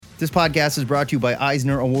This podcast is brought to you by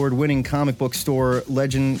Eisner Award-winning comic book store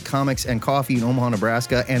Legend Comics and Coffee in Omaha,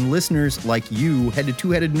 Nebraska, and listeners like you. Head to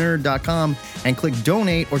twoheadednerd.com and click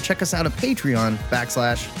donate or check us out at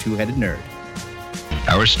Patreon/twoheadednerd.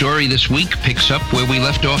 Our story this week picks up where we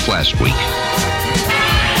left off last week.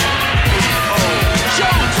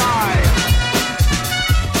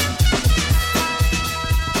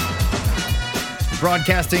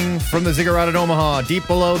 Broadcasting from the Ziggurat at Omaha, deep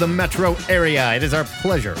below the metro area, it is our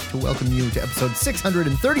pleasure to welcome you to episode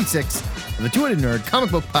 636 of the Two-Headed Nerd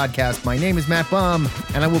Comic Book Podcast. My name is Matt Baum,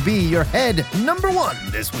 and I will be your head number one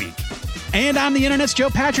this week. And I'm the Internet's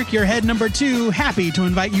Joe Patrick, your head number two. Happy to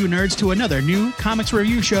invite you nerds to another new comics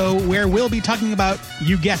review show where we'll be talking about,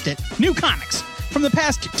 you guessed it, new comics from the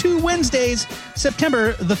past 2 Wednesdays,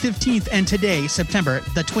 September the 15th, and today, September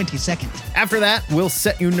the 22nd. After that, we'll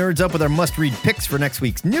set you nerds up with our must-read picks for next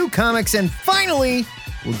week's new comics, and finally,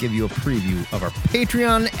 we'll give you a preview of our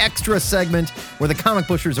Patreon Extra segment where the comic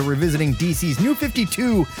pushers are revisiting DC's New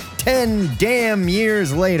 52 10 damn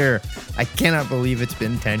years later. I cannot believe it's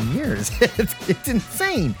been 10 years. It's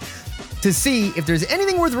insane to see if there's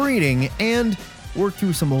anything worth reading and work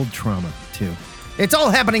through some old trauma, too. It's all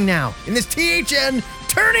happening now in this THN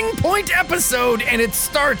Turning Point episode, and it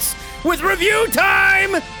starts with review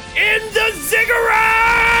time in the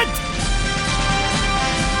Ziggurat!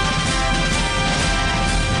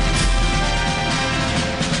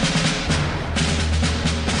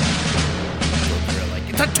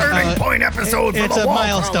 It's a Turning Point episode for It's the a wall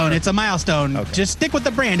milestone. crawler. It's a milestone. Okay. Just stick with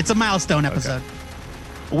the brand. It's a milestone episode.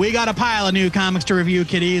 We got a pile of new comics to review,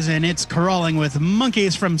 kiddies, and it's crawling with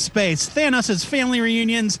monkeys from space, Thanos' family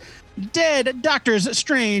reunions, dead Doctors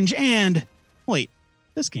Strange, and... Wait,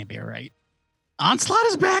 this can't be right. Onslaught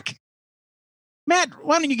is back? Matt,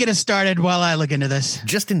 why don't you get us started while I look into this?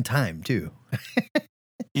 Just in time, too.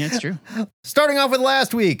 Yeah, it's true. Starting off with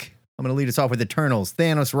last week, I'm going to lead us off with Eternals,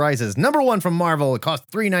 Thanos Rises. Number 1 from Marvel. It cost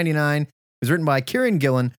 $3.99. It was written by Kieran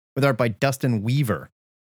Gillen with art by Dustin Weaver.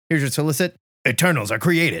 Here's your solicit. Eternals are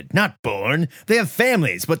created, not born. They have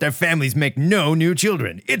families, but their families make no new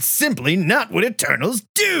children. It's simply not what Eternals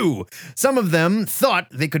do. Some of them thought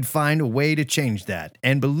they could find a way to change that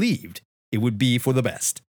and believed it would be for the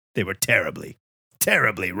best. They were terribly,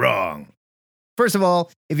 terribly wrong. First of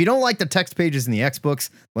all, if you don't like the text pages in the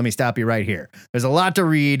X-Books, let me stop you right here. There's a lot to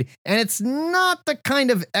read, and it's not the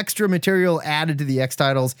kind of extra material added to the X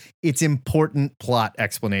titles. It's important plot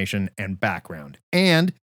explanation and background.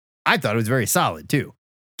 And I thought it was very solid, too.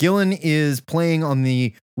 Gillen is playing on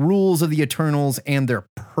the rules of the Eternals and their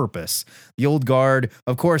purpose. The old guard,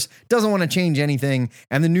 of course, doesn't want to change anything,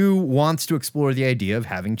 and the new wants to explore the idea of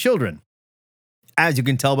having children. As you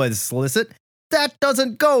can tell by the solicit, that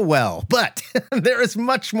doesn't go well, but there is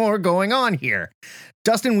much more going on here.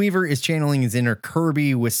 Dustin Weaver is channeling his inner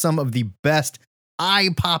Kirby with some of the best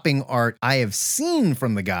eye-popping art I have seen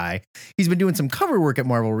from the guy. He's been doing some cover work at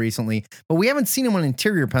Marvel recently, but we haven't seen him on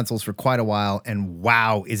interior pencils for quite a while, and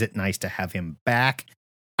wow, is it nice to have him back.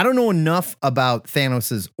 I don't know enough about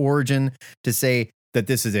Thanos' origin to say that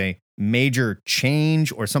this is a major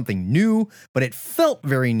change or something new, but it felt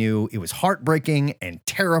very new. It was heartbreaking and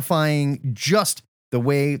terrifying, just the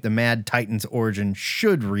way the Mad Titan's origin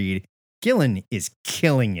should read. Gillen is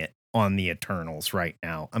killing it on the Eternals right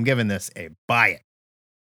now. I'm giving this a buy it.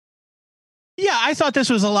 Yeah, I thought this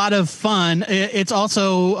was a lot of fun. It's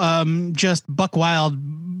also just buck wild,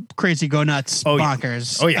 crazy, go nuts,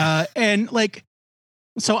 bonkers. Oh, yeah. And like,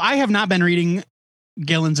 so I have not been reading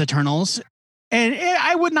Gillen's Eternals, and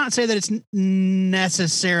I would not say that it's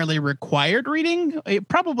necessarily required reading. It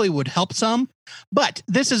probably would help some, but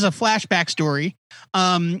this is a flashback story.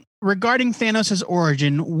 Regarding Thanos'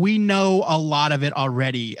 origin, we know a lot of it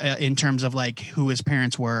already in terms of like who his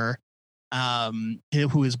parents were,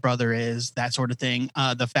 who his brother is, that sort of thing.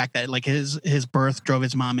 The fact that like his birth drove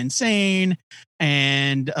his mom insane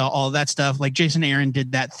and all that stuff. Like Jason Aaron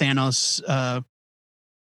did that Thanos.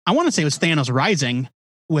 I want to say it was Thanos Rising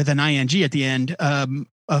with an ING at the end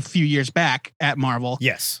a few years back at Marvel.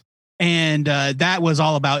 Yes. And that was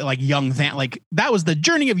all about like young Thanos. Like that was the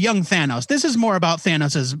journey of young Thanos. This is more about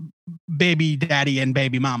Thanos's baby daddy and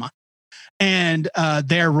baby mama, and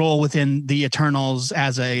their role within the Eternals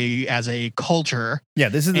as a culture. Yeah,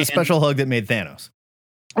 this is the special hug that made Thanos.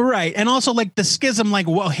 Right, and also like the schism. Like,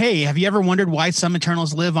 well, hey, have you ever wondered why some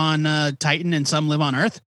Eternals live on Titan and some live on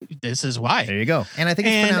Earth? This is why. There you go. And I think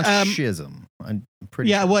it's pronounced schism. I'm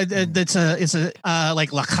pretty sure. Well, it's a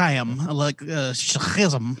like l'chaim, like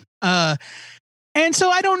schism. And so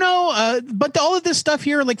I don't know, but all of this stuff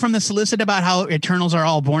here, like from the solicit about how Eternals are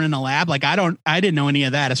all born in a lab, like I didn't know any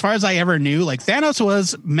of that. As far as I ever knew, like Thanos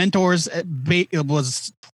was mentors,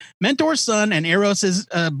 was Mentor's son and Eros'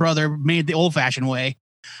 brother made the old-fashioned way.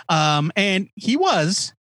 And he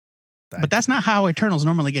was, but that's not how Eternals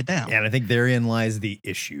normally get down. Yeah, and I think therein lies the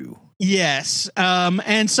issue. Yes.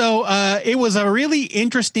 And so it was a really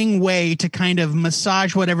interesting way to kind of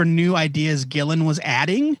massage whatever new ideas Gillen was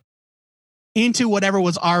adding into whatever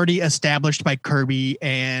was already established by Kirby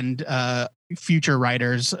and future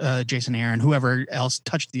writers, Jason Aaron, whoever else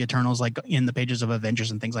touched the Eternals, like in the pages of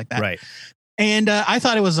Avengers and things like that. Right. And I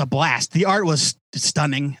thought it was a blast. The art was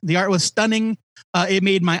stunning. It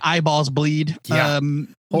made my eyeballs bleed. Yeah.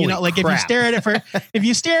 You know, like crap. if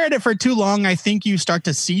you stare at it for too long, I think you start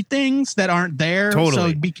to see things that aren't there.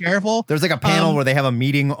 Totally. So be careful. There's like a panel where they have a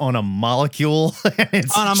meeting on a molecule.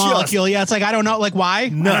 Molecule. Yeah. It's like, I don't know. Like, why?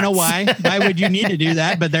 Nuts. I don't know why. Why would you need to do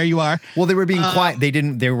that? But there you are. Well, they were being quiet.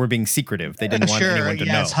 They were being secretive. They didn't want anyone to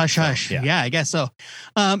know. Hush, So, hush. Yeah, I guess so.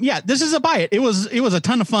 This is a buy it. It was a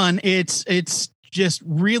ton of fun. It's just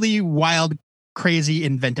really wild, crazy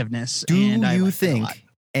inventiveness. Do and I you liked it a lot. think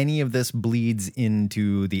any of this bleeds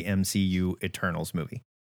into the MCU Eternals movie?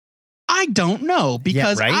 I don't know,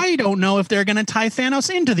 because right? I don't know if they're going to tie Thanos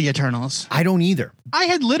into the Eternals. I don't either. I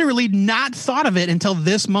had literally not thought of it until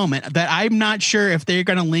this moment, that I'm not sure if they're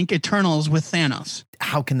going to link Eternals with Thanos.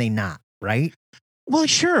 How can they not, right? Well,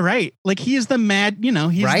 sure, right. Like, he is the mad,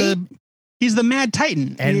 he's Right? he's the mad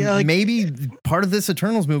Titan. And maybe part of this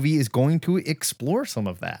Eternals movie is going to explore some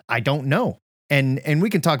of that. I don't know. And we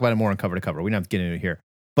can talk about it more on cover to cover. We don't have to get into it here.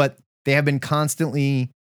 But they have been constantly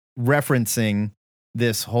referencing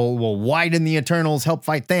this whole, well, why didn't the Eternals help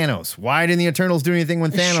fight Thanos? Why didn't the Eternals do anything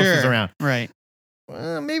when Thanos was around? Right.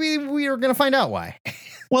 Maybe we are going to find out why.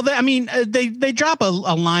 Well, they drop a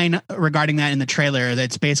line regarding that in the trailer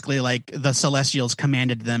that's basically like the Celestials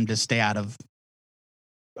commanded them to stay out of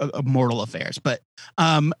mortal affairs. But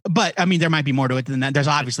I mean, there might be more to it than that. There's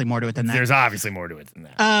obviously more to it than that. There's obviously more to it than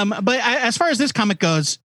that. But as far as this comic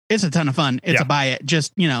goes, it's a ton of fun. It's a buy it.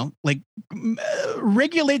 Just,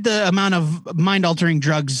 regulate the amount of mind-altering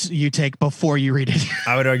drugs you take before you read it.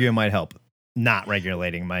 I would argue it might help. Not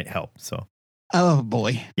regulating might help. So, oh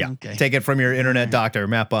boy. yeah. Okay. Take it from your internet doctor,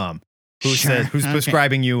 Matt Baum, who's Sure.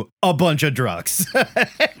 prescribing you a bunch of drugs.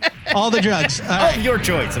 All the drugs. Your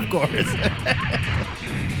choice, of course.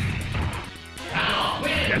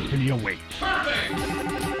 Destiny awaits.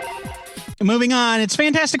 Moving on, it's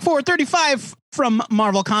Fantastic Four 35 from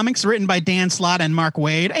Marvel Comics, written by Dan Slott and Mark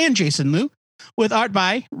Waid and Jason Liu, with art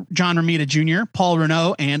by John Romita Jr., Paul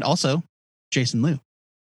Renault, and also Jason Liu.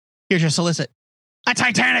 Here's your solicit. A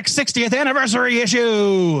Titanic 60th anniversary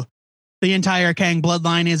issue! The entire Kang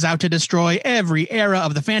bloodline is out to destroy every era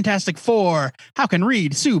of the Fantastic Four. How can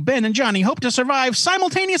Reed, Sue, Ben, and Johnny hope to survive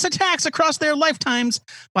simultaneous attacks across their lifetimes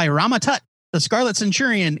by Rama Tut, the Scarlet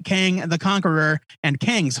Centurion, Kang the Conqueror, and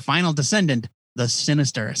Kang's final descendant, the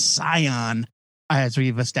sinister Scion? As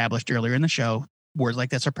we've established earlier in the show, words like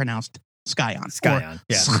this are pronounced Skyon. Skyon,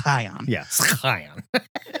 yeah. Skyon. Yeah, Skyon.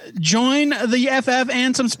 Join the FF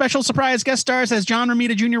and some special surprise guest stars as John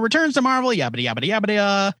Romita Jr. returns to Marvel. Yabba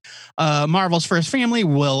yabba yabba. Marvel's first family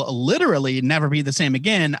will literally never be the same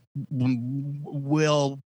again.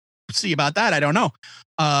 We'll see about that. I don't know.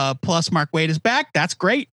 Plus, Mark Waid is back. That's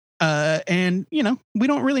great. And, we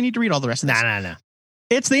don't really need to read all the rest of this. No.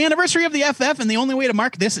 It's the anniversary of the FF, and the only way to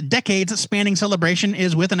mark this decades-spanning celebration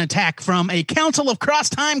is with an attack from a council of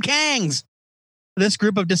cross-time Kangs. This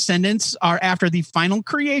group of descendants are after the final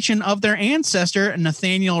creation of their ancestor,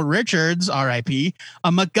 Nathaniel Richards, R.I.P.,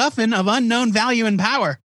 a MacGuffin of unknown value and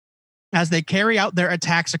power. As they carry out their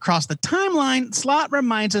attacks across the timeline, Slott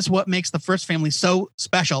reminds us what makes the first family so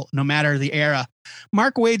special, no matter the era.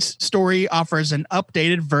 Mark Waid's story offers an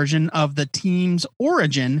updated version of the team's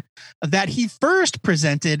origin that he first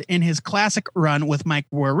presented in his classic run with Mike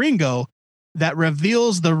Wieringo that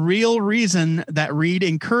reveals the real reason that Reed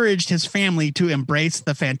encouraged his family to embrace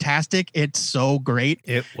the fantastic. It's so great.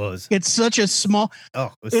 It was. It's such a small...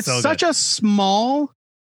 it's so such a small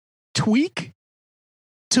tweak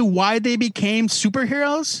to why they became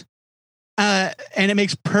superheroes. And it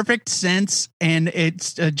makes perfect sense. And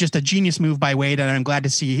it's just a genius move by Waid. And I'm glad to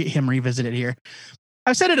see him revisit it here.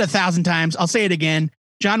 I've said it 1,000 times. I'll say it again.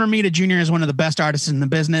 John Romita Jr. is one of the best artists in the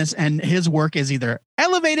business, and his work is either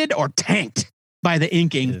elevated or tanked by the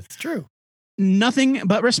inking. It's true. Nothing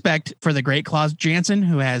but respect for the great Klaus Janson,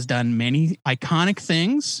 who has done many iconic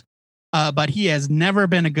things. But he has never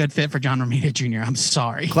been a good fit for John Romita Jr. I'm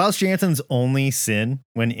sorry. Klaus Janson's only sin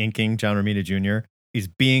when inking John Romita Jr. is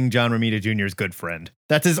being John Romita Jr.'s good friend.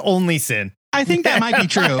 That's his only sin. I think that might be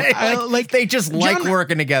true. They just like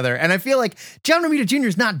working together. And I feel like John Romita Jr.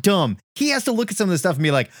 is not dumb. He has to look at some of this stuff and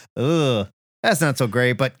be like, ugh, That's not so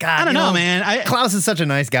great, but God, I don't know, man. Klaus is such a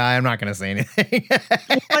nice guy. I'm not going to say anything.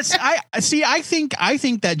 I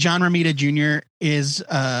think that John Romita Jr. is.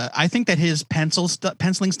 I think that his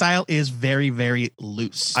penciling style is very, very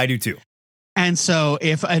loose. I do too. And so,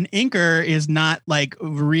 if an inker is not like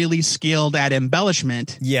really skilled at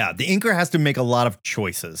embellishment, yeah, the inker has to make a lot of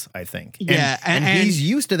choices. I think. And he's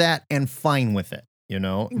used to that and fine with it.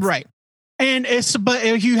 Right. But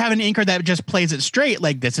if you have an inker that just plays it straight,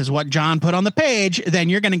 like this is what John put on the page, then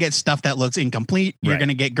you're going to get stuff that looks incomplete. You're going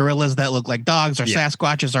to get gorillas that look like dogs or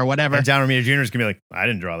Sasquatches or whatever. And John Romita Jr. is going to be like, I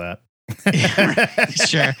didn't draw that.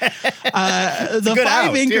 Sure. The good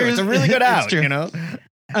 5 inkers. Too. It's a really good out,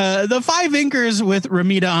 The 5 inkers with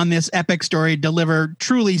Romita on this epic story deliver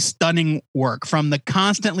truly stunning work, from the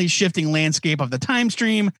constantly shifting landscape of the time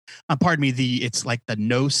stream. It's like the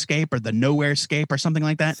no-scape or the nowhere-scape or something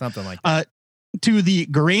like that. Something like that. To the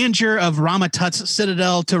grandeur of Ramatut's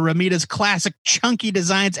Citadel, to Romita's classic chunky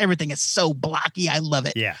designs. Everything is so blocky. I love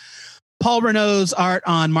it. Yeah. Paul Renault's art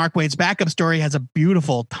on Mark Waid's backup story has a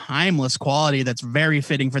beautiful, timeless quality that's very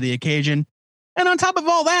fitting for the occasion. And on top of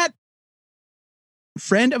all that,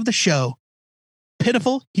 friend of the show,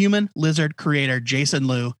 pitiful human lizard creator Jason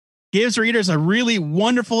Liu gives readers a really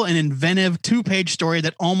wonderful and inventive 2-page story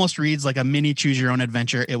that almost reads like a mini choose your own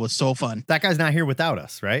adventure. It was so fun. That guy's not here without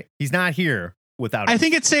us, right? He's not here without us. I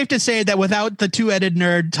think it's safe to say that without the 2-headed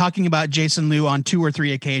nerd talking about Jason Liu on 2 or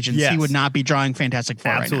 3 occasions, he would not be drawing Fantastic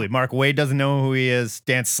Four. Absolutely. Right now. Mark Waid doesn't know who he is.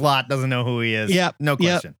 Dan Slott doesn't know who he is. Yep. No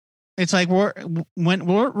question. Yep. It's like we're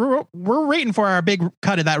waiting for our big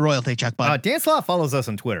cut of that royalty check, bud. Dan Slott follows us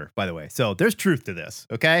on Twitter, by the way. So there's truth to this,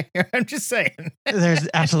 okay? I'm just saying. There's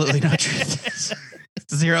absolutely no truth to this.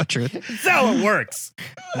 Zero truth. That's how it works.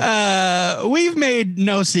 We've made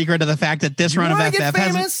no secret of the fact that this run of FF get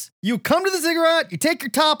famous, you come to the ziggurat, you take your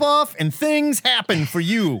top off, and things happen for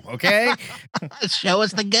you, okay? Show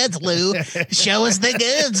us the goods, Lou. Show us the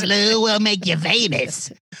goods, Lou. We'll make you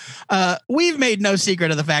famous. We've made no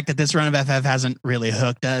secret of the fact that this run of FF hasn't really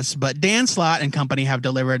hooked us, but Dan Slott and company have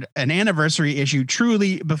delivered an anniversary issue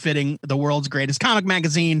truly befitting the world's greatest comic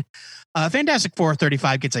magazine. Fantastic Four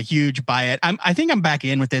 35 gets a huge buy it. I think I'm back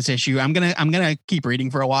in with this issue. I'm gonna keep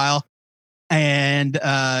reading for a while, and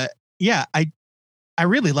I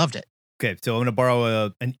really loved it. Okay, so I'm gonna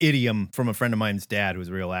borrow an idiom from a friend of mine's dad who's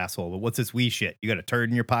a real asshole. But what's this wee shit? You got a turd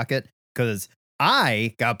in your pocket? Because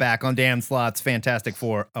I got back on Dan Slott's Fantastic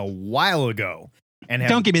Four a while ago. And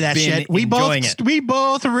don't give me that shit. We both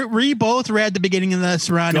read the beginning of this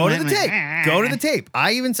run. Go to the tape. Go to the tape.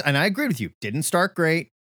 I agree with you. Didn't start great.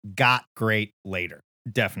 Got great later.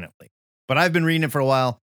 Definitely. But I've been reading it for a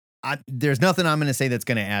while. There's nothing I'm going to say that's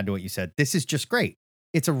going to add to what you said. This is just great.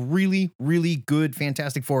 It's a really, really good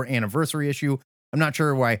Fantastic Four anniversary issue. I'm not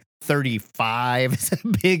sure why 35 is a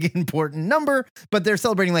big, important number, but they're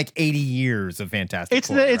celebrating like 80 years of Fantastic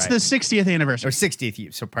Four. It's the 60th anniversary. Or 60th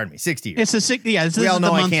year. So pardon me, 60 years. It's the 60th. Yeah, this we is all know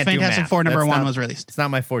the I month can't do Fantastic math. Four number That's 1 not- was released. It's not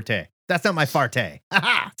my forte. That's not my forte.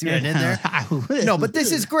 See what I did there? No, but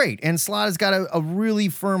this is great. And Slott has got a really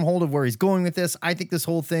firm hold of where he's going with this. I think this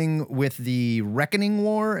whole thing with the Reckoning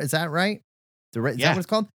War, is that right? Is that what it's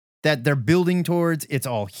called? That they're building towards, it's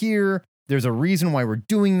all here. There's a reason why we're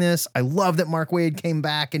doing this. I love that Mark Waid came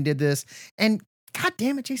back and did this. And God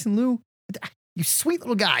damn it, Jason Liu, you sweet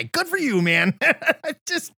little guy. Good for you, man.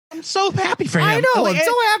 I'm so happy for him. I know. I'm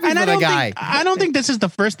so happy for the guy. I don't think this is the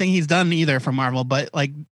first thing he's done either for Marvel, but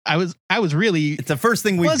like I was really it's the first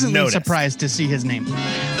thing we've pleasantly noticed. surprised to see his name. The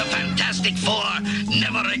Fantastic Four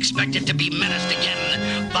never expected to be menaced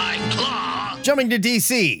again by Claw. Jumping to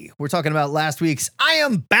DC, we're talking about last week's I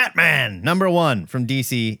Am Batman, #1 from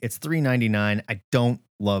DC. It's $3.99. I don't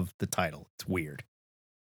love the title. It's weird.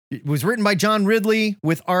 It was written by John Ridley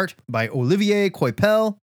with art by Olivier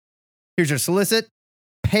Coipel. Here's your solicit.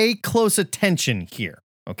 Pay close attention here,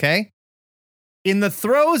 okay? In the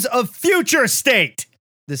throes of future state,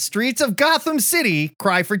 the streets of Gotham City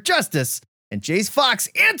cry for justice, and Jace Fox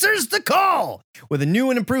answers the call. With a new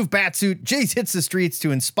and improved Batsuit, Jace hits the streets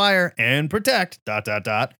to inspire and protect, ...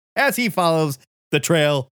 as he follows the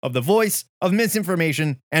trail of the voice of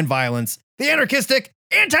misinformation and violence, the anarchistic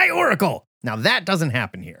anti-Oracle. Now that doesn't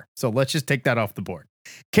happen here, so let's just take that off the board.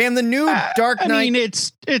 Can the new Dark Knight... I mean,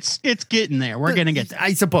 it's getting there. We're going to get there.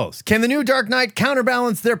 I suppose. Can the new Dark Knight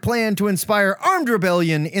counterbalance their plan to inspire armed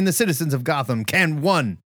rebellion in the citizens of Gotham? Can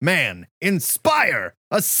one man inspire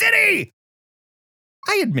a city?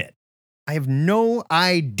 I admit, I have no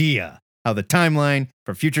idea how the timeline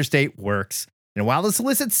for Future State works. And while the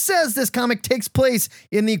solicit says this comic takes place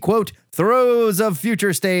in the, quote, throes of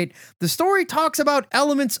Future State, the story talks about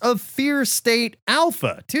elements of Fear State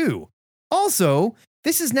Alpha, too. Also,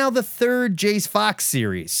 This is now the third Jace Fox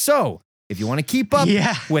series. So if you want to keep up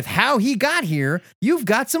with how he got here, you've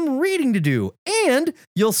got some reading to do, and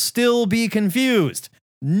you'll still be confused.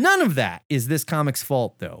 None of that is this comic's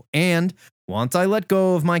fault, though. And once I let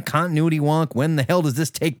go of my continuity wonk, when the hell does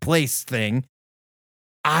this take place thing,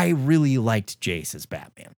 I really liked Jace as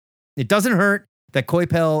Batman. It doesn't hurt that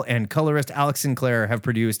Coipel and colorist Alex Sinclair have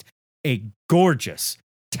produced a gorgeous,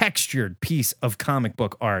 textured piece of comic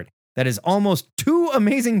book art that is almost too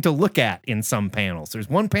amazing to look at in some panels. There's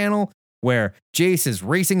one panel where Jace is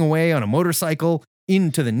racing away on a motorcycle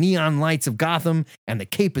into the neon lights of Gotham, and the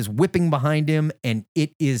cape is whipping behind him, and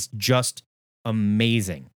it is just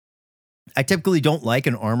amazing. I typically don't like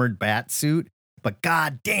an armored bat suit, but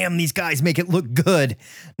god damn, these guys make it look good.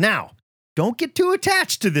 Now, don't get too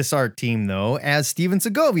attached to this art team, though, as Steven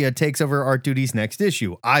Segovia takes over art duties next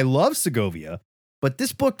issue. I love Segovia, but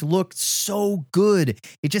this book looked so good.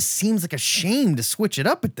 It just seems like a shame to switch it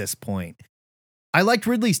up at this point. I liked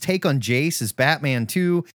Ridley's take on Jace as Batman,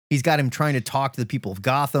 too. He's got him trying to talk to the people of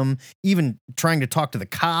Gotham, even trying to talk to the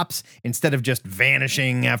cops instead of just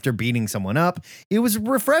vanishing after beating someone up. It was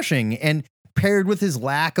refreshing, and paired with his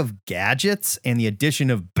lack of gadgets and the addition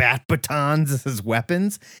of bat batons as his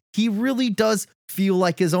weapons, he really does feel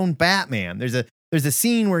like his own Batman. There's a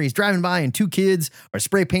scene where he's driving by and two kids are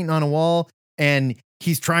spray painting on a wall, and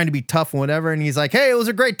he's trying to be tough and whatever, and he's like, hey, those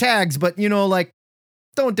are great tags, but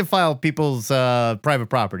don't defile people's private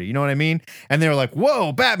property. You know what I mean? And they're like,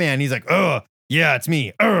 whoa, Batman. He's like, yeah, it's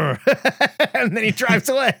me. And then he drives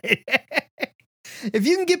away. If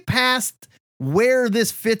you can get past where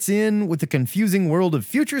this fits in with the confusing world of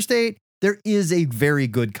Future State, there is a very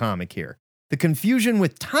good comic here. The confusion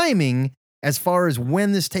with timing as far as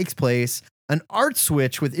when this takes place, an art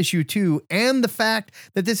switch with issue 2, and the fact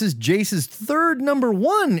that this is Jace's third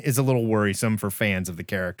 #1 is a little worrisome for fans of the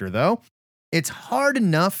character, though. It's hard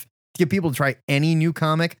enough to get people to try any new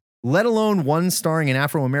comic, let alone one starring an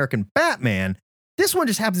Afro-American Batman. This one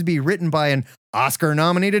just happens to be written by an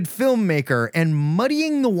Oscar-nominated filmmaker, and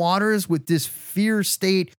muddying the waters with this Future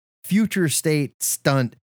State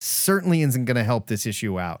stunt certainly isn't going to help this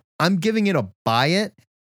issue out. I'm giving it a buy it,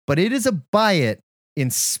 but it is a buy it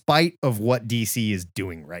in spite of what DC is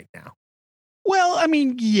doing right now. Well, I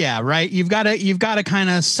mean, yeah, right. You've got to kind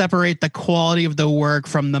of separate the quality of the work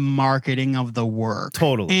from the marketing of the work.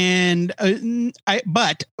 Totally. And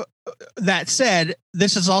but that said,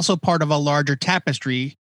 this is also part of a larger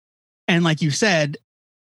tapestry. And like you said,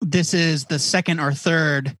 this is the second or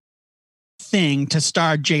third thing to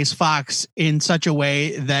star Jace Fox in such a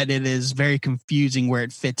way that it is very confusing where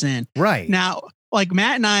it fits in. Right. Now, like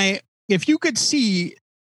Matt and I, if you could see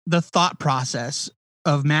the thought process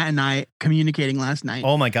of Matt and I communicating last night.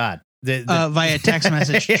 Oh my God. Via text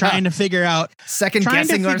message, trying to figure out, second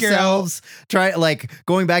guessing ourselves,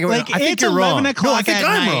 going back and like, I think it's you're 11 wrong. o'clock No, I think at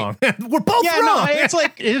I'm night. wrong. We're both wrong. No, it's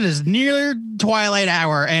like it is near twilight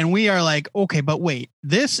hour, and we are like, okay, but wait,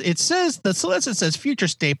 it says the solicit says Future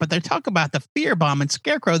State, but they talk about the fear bomb and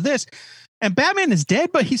Scarecrow this. And Batman is dead,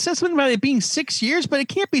 but he says something about it being 6 years, but it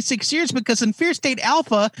can't be 6 years because in Fear State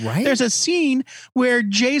Alpha, there's a scene where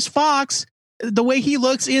Jace Fox, the way he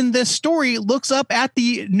looks in this story, looks up at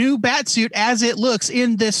the new Batsuit as it looks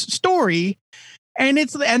in this story. And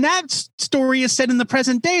that story is set in the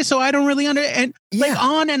present day. So I don't really like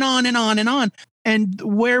on and on and on and on. And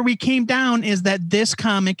where we came down is that this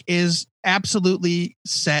comic is absolutely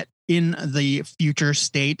set in the Future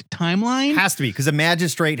State timeline. Has to be, because the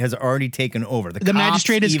Magistrate has already taken over. The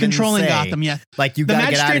Magistrate is controlling Gotham. Yeah. Like, you got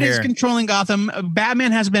to get out of here. The Magistrate is controlling Gotham.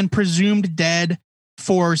 Batman has been presumed dead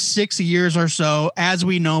for 6 years or so, as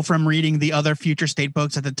we know from reading the other Future State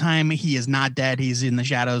books. At the time, he is not dead. He's in the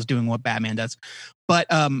shadows doing what Batman does. But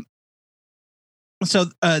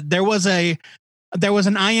there was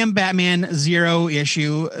an I Am Batman 0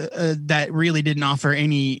 issue that really didn't offer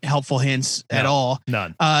any helpful hints at all.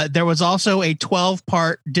 None. There was also a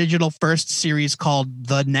 12-part digital first series called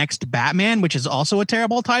The Next Batman, which is also a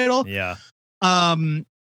terrible title. Yeah.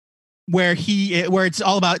 Where it's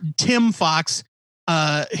all about Tim Fox,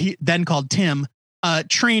 he then called Tim,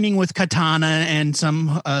 training with Katana and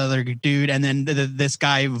some other dude, and then this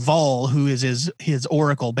guy Vol, who is his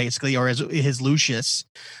Oracle basically, or his Lucius,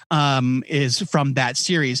 is from that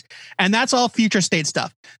series, and that's all Future State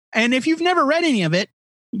stuff. And if you've never read any of it,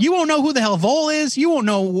 you won't know who the hell Vol is. You won't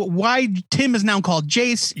know why Tim is now called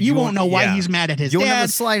Jace. You won't know why he's mad at his dad. You won't have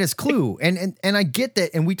the slightest clue. And I get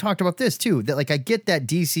that, and we talked about this too. That I get that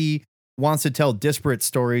DC wants to tell disparate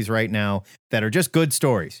stories right now that are just good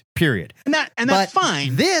stories, period. And that's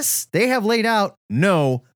fine. This, they have laid out,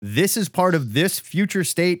 no, this is part of this Future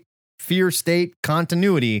State fear state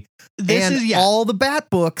continuity. This and is all the Bat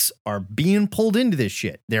books are being pulled into this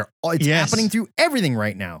shit. It's Yes. happening through everything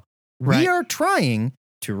right now. Right. We are trying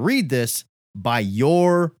to read this by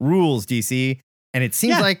your rules, DC, and it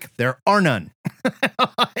seems Yeah. like there are none.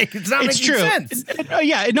 It's not It's making true. sense.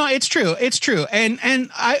 Yeah, no, it's true. It's true. And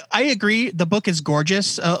I agree. The book is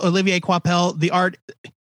gorgeous. Olivier Coipel, the art,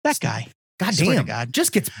 that guy. God swear to damn, God.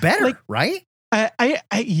 just gets better, Like- right?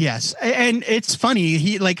 Yes. And it's funny.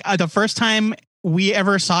 He the first time we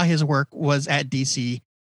ever saw his work was at DC,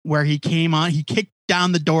 where he came on, he kicked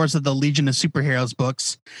down the doors of the Legion of Superheroes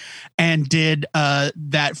books and did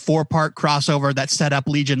that 4-part crossover that set up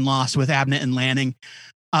Legion Lost with Abnett and Lanning.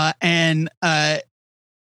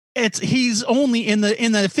 He's only in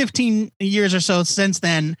the 15 years or so since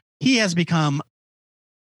then, he has become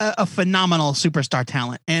a phenomenal superstar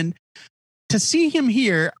talent. And to see him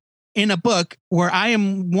here in a book where I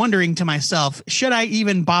am wondering to myself, should I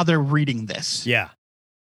even bother reading this? Yeah.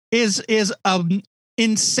 Is an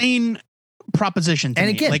insane proposition to And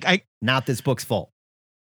me. again, Like not this book's fault.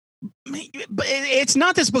 but it's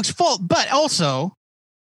not this book's fault, but also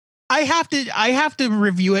I have to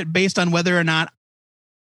review it based on whether or not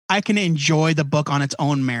I can enjoy the book on its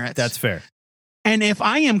own merits. That's fair. And if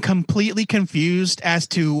I am completely confused as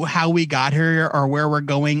to how we got here or where we're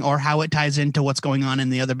going or how it ties into what's going on in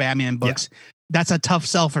the other Batman books, that's a tough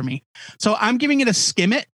sell for me. So I'm giving it a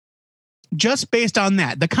skim it just based on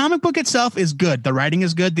that. The comic book itself is good. The writing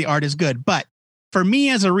is good. The art is good. But for me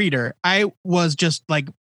as a reader, I was just like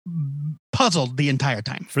puzzled the entire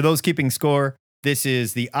time. For those keeping score, this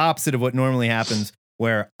is the opposite of what normally happens,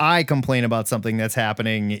 where I complain about something that's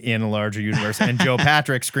happening in a larger universe, and Joe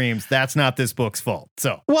Patrick screams, "That's not this book's fault."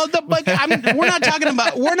 So, Well, we're not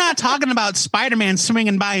talking about Spider-Man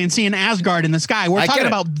swinging by and seeing Asgard in the sky. We're I get talking it.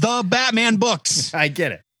 about the Batman books. I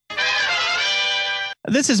get it.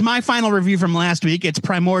 This is my final review from last week. It's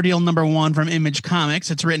Primordial #1 from Image Comics.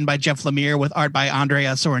 It's written by Jeff Lemire with art by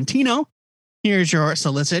Andrea Sorrentino. Here's your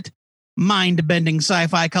solicit. Mind-bending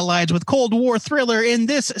sci-fi collides with Cold War thriller in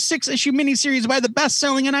this 6-issue miniseries by the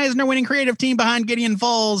best-selling and Eisner-winning creative team behind Gideon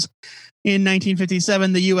Falls. In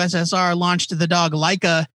 1957, the USSR launched the dog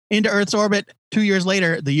Laika into Earth's orbit. 2 years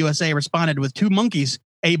later, the USA responded with 2 monkeys,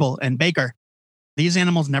 Abel and Baker. These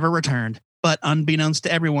animals never returned, but unbeknownst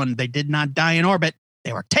to everyone, they did not die in orbit.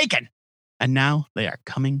 They were taken, and now they are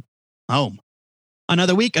coming home.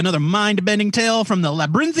 Another week, another mind-bending tale from the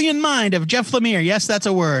labyrinthian mind of Jeff Lemire. Yes, that's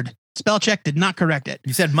a word. Spell check did not correct it.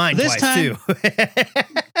 You said mine This twice time-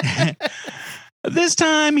 too. This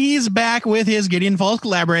time, he's back with his Gideon Falls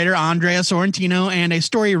collaborator, Andrea Sorrentino, and a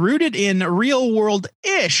story rooted in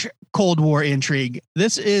real-world-ish Cold War intrigue.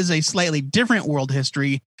 This is a slightly different world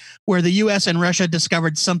history where the U.S. and Russia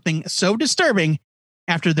discovered something so disturbing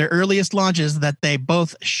after their earliest launches that they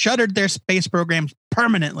both shuttered their space programs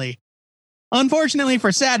permanently. Unfortunately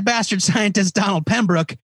for sad bastard scientist Donald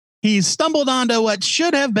Pembroke, he's stumbled onto what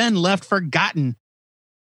should have been left forgotten.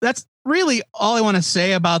 That's really all I want to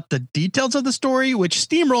say about the details of the story, which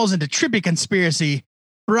steamrolls into trippy conspiracy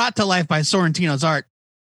brought to life by Sorrentino's art.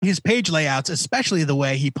 His page layouts, especially the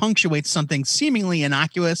way he punctuates something seemingly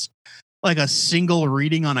innocuous, like a single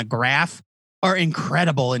reading on a graph, are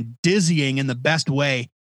incredible and dizzying in the best way.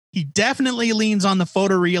 He definitely leans on the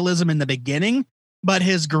photorealism in the beginning, but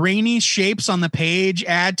his grainy shapes on the page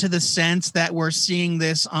add to the sense that we're seeing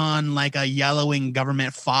this on like a yellowing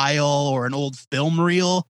government file or an old film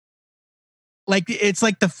reel. Like it's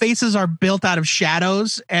like the faces are built out of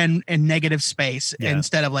shadows and negative space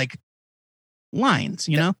instead of like lines,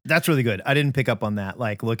 you know? That's really good. I didn't pick up on that.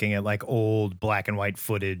 Like looking at like old black and white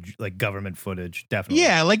footage, like government footage. Definitely.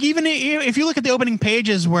 Yeah, like even if you look at the opening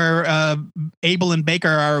pages where Abel and Baker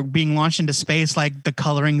are being launched into space, like the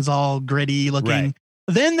coloring's all gritty looking. Right.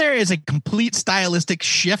 Then there is a complete stylistic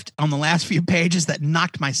shift on the last few pages that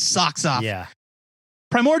knocked my socks off. Yeah.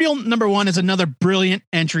 Primordial #1 is another brilliant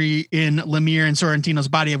entry in Lemire and Sorrentino's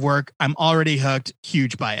body of work. I'm already hooked,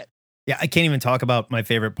 huge by it. Yeah, I can't even talk about my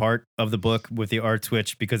favorite part of the book with the art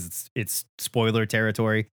switch because it's spoiler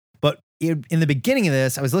territory. But in the beginning of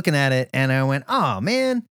this, I was looking at it and I went, "Oh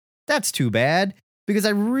man, that's too bad," because I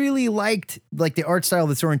really liked like the art style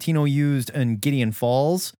that Sorrentino used in Gideon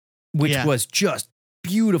Falls, which was just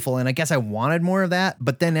beautiful, and I guess I wanted more of that.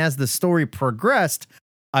 But then as the story progressed,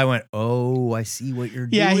 I went, "Oh, I see what you're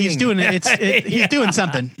doing." Yeah, he's doing it. He's doing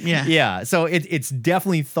something. Yeah. Yeah. So it's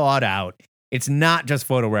definitely thought out. It's not just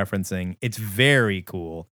photo referencing. It's very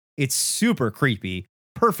cool. It's super creepy.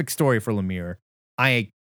 Perfect story for Lemire. I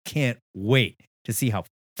can't wait to see how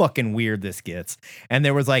fucking weird this gets. And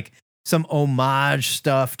there was like some homage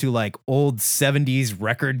stuff to like old 70s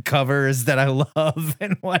record covers that I love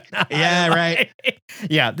and whatnot. Yeah, right.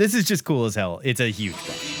 Yeah, this is just cool as hell. It's a huge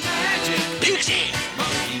book.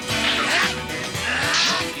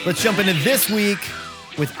 Let's jump into this week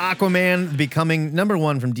with Aquaman becoming number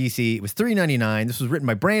 1 from DC. It was $3.99. This was written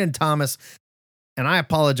by Brandon Thomas. And I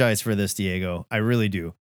apologize for this, Diego. I really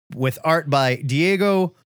do. With art by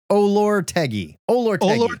Diego Olortegui.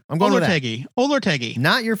 I'm going with that. Olortegui.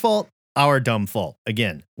 Not your fault, our dumb fault.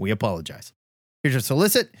 Again, we apologize. Here's your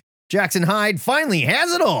solicit. Jackson Hyde finally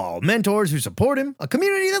has it all. Mentors who support him, a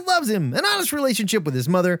community that loves him, an honest relationship with his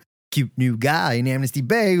mother, cute new guy in Amnesty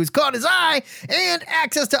Bay who's caught his eye, and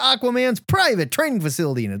access to Aquaman's private training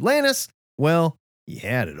facility in Atlantis. Well, he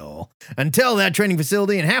had it all. Until that training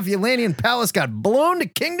facility and half the Atlantean palace got blown to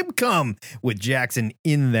Kingdom Come with Jackson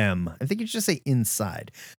in them. I think you should just say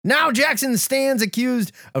inside. Now Jackson stands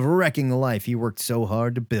accused of wrecking the life he worked so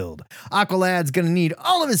hard to build. Aqualad's gonna need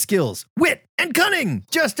all of his skills, wit, and cunning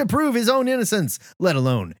just to prove his own innocence, let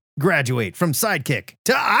alone graduate from sidekick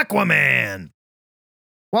to Aquaman.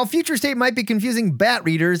 While Future State might be confusing bat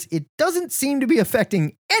readers, it doesn't seem to be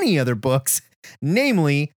affecting any other books,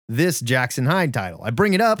 namely this Jackson Hyde title. I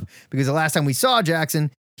bring it up because the last time we saw Jackson,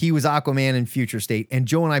 he was Aquaman in Future State, and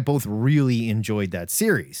Joe and I both really enjoyed that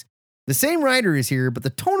series. The same writer is here, but the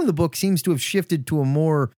tone of the book seems to have shifted to a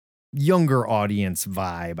more younger audience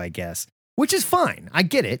vibe, I guess, which is fine. I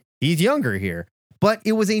get it. He's younger here, but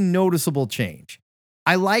it was a noticeable change.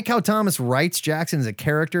 I like how Thomas writes Jackson as a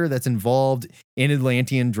character that's involved in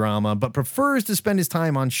Atlantean drama, but prefers to spend his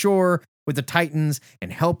time on shore with the Titans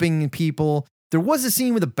and helping people. There was a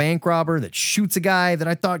scene with a bank robber that shoots a guy that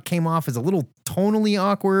I thought came off as a little tonally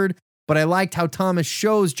awkward, but I liked how Thomas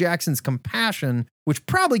shows Jackson's compassion, which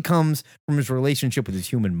probably comes from his relationship with his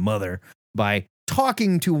human mother, by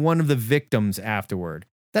talking to one of the victims afterward.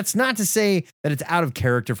 That's not to say that it's out of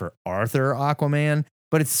character for Arthur Aquaman,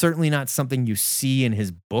 but it's certainly not something you see in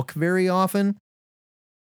his book very often.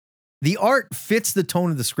 The art fits the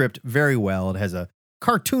tone of the script very well. It has a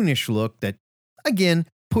cartoonish look that, again,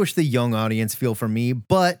 pushed the young audience feel for me,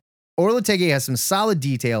 but Olortegui has some solid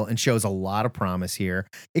detail and shows a lot of promise here.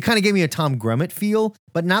 It kind of gave me a Tom Grummett feel,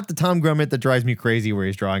 but not the Tom Grummett that drives me crazy where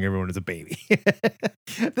he's drawing everyone as a baby.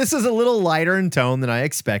 This is a little lighter in tone than I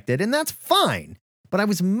expected, and that's fine, but I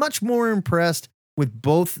was much more impressed with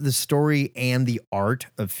both the story and the art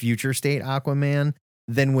of Future State Aquaman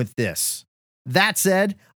than with this. That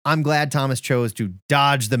said, I'm glad Thomas chose to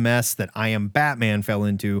dodge the mess that I Am Batman fell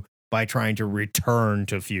into by trying to return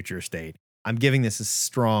to Future State. I'm giving this a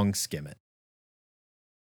strong skim it.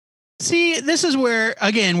 See, this is where,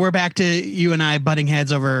 again, we're back to you and I butting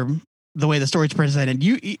heads over the way the story's presented.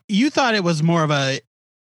 You thought it was more of a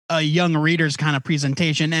young reader's kind of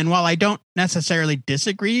presentation. And while I don't necessarily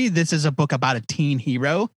disagree, this is a book about a teen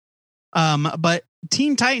hero. But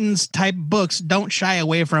Teen Titans type books don't shy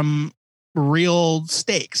away from real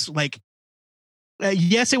stakes. Like,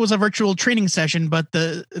 yes, it was a virtual training session, but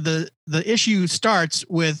the issue starts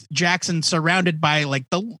with Jackson surrounded by like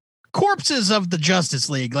the corpses of the Justice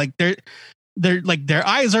League. Like they're like their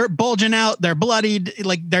eyes are bulging out, they're bloodied,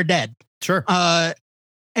 like they're dead. Sure.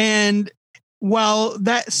 And while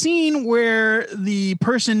that scene where the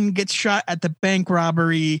person gets shot at the bank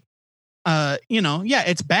robbery,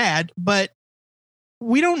 it's bad, but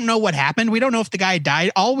we don't know what happened. We don't know if the guy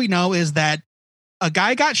died. All we know is that a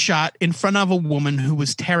guy got shot in front of a woman who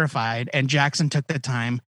was terrified, and Jackson took the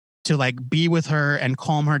time to like be with her and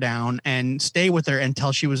calm her down and stay with her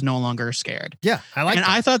until she was no longer scared. Yeah, I like and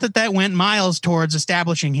that. I thought that went miles towards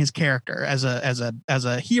establishing his character as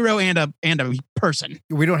a hero and a person.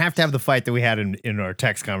 We don't have to have the fight that we had in our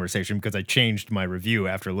text conversation because I changed my review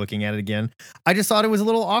after looking at it again. I just thought it was a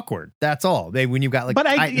little awkward. That's all. When you've got like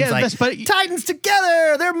Titans Titans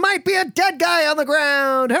together, there might be a dead guy on the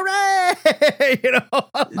ground. Hooray!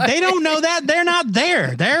 They don't know that. They're not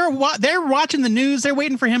there. They're watching the news. They're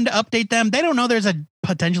waiting for him to update them. They don't know there's a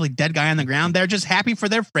potentially dead guy on the ground. They're just happy for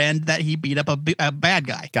their friend that he beat up a bad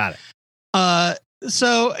guy. Got it.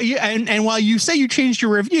 So and while you say you changed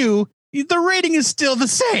your review, the rating is still the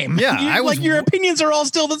same. Yeah, your opinions are all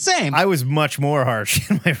still the same. I was much more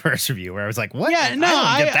harsh in my first review where I was like, what? Yeah, no,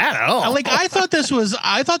 I don't get that at all. Like I thought this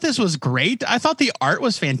was great. I thought the art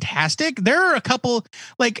was fantastic. There are a couple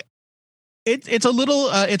like it's a little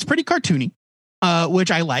it's pretty cartoony,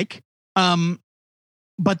 which I like.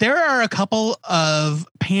 But there are a couple of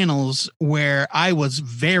panels where I was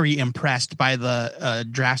very impressed by the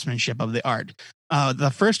draftsmanship of the art.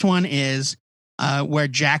 The first one is where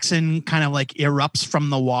Jackson kind of like erupts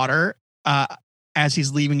from the water as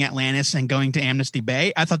he's leaving Atlantis and going to Amnesty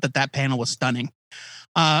Bay. I thought that panel was stunning.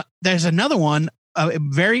 There's another one,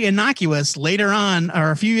 very innocuous later on,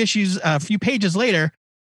 or a few pages later,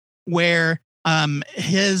 where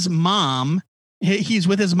his mom, he's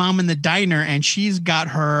with his mom in the diner, and she's got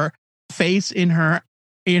her face in her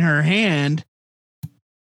hand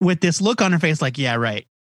with this look on her face, like, yeah, right.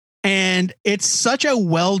 And it's such a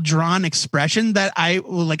well drawn expression that I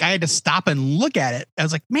had to stop and look at it. I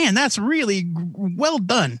was like, man, that's really well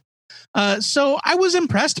done. So I was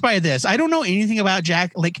impressed by this. I don't know anything about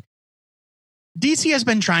Jack. Like, DC has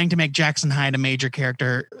been trying to make Jackson Hyde a major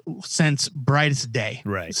character since Brightest Day.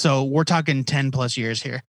 Right. So we're talking 10 plus years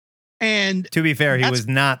here. And to be fair, he was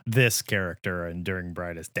not this character and during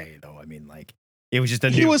Brightest Day, though. I mean, like, it was just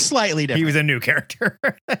he was slightly different. He was a new character.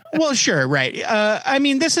 Well, sure. Right. I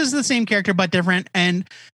mean, this is the same character, but different. And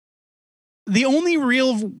the only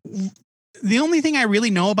thing I really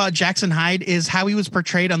know about Jackson Hyde is how he was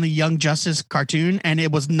portrayed on the Young Justice cartoon. And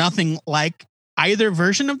it was nothing like either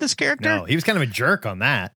version of this character. No, he was kind of a jerk on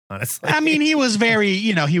that, honestly. I mean, he was very,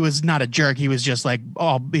 he was not a jerk. He was just like,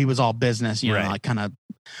 he was all business, you know, like kind of,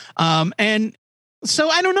 and so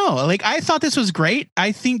I don't know. Like, I thought this was great.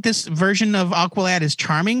 I think this version of Aqualad is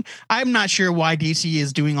charming. I'm not sure why DC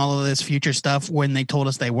is doing all of this future stuff when they told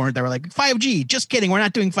us they weren't. They were like, 5G. Just kidding. We're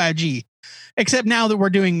not doing 5G. Except now that we're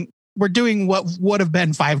doing what would have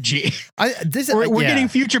been 5G. We're getting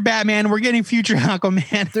future Batman. We're getting future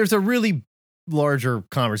Aquaman. There's a really larger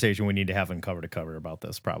conversation we need to have on cover to cover about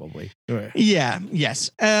this, probably. Yeah.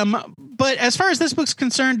 Yes. But as far as this book's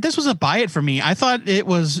concerned, this was a buy it for me. I thought it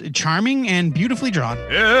was charming and beautifully drawn.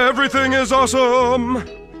 Everything is awesome.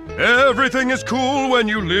 Everything is cool when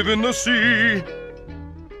you live in the sea.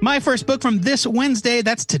 My first book from this Wednesday,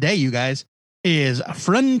 that's today, you guys, is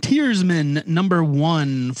Frontiersman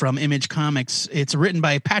 #1 from Image Comics. It's written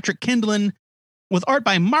by Patrick Kindlon with art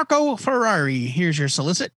by Marco Ferrari. Here's your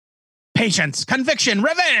solicit. Patience, conviction,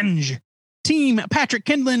 revenge. Team Patrick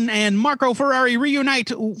Kindlon and Marco Ferrari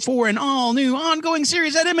reunite for an all-new ongoing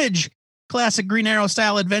series at Image. Classic Green Arrow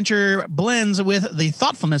style adventure blends with the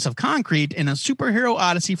thoughtfulness of Concrete in a superhero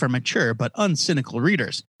odyssey for mature but uncynical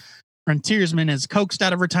readers. Frontiersman is coaxed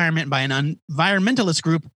out of retirement by an environmentalist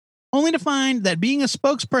group, only to find that being a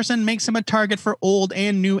spokesperson makes him a target for old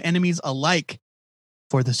and new enemies alike.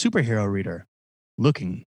 For the superhero reader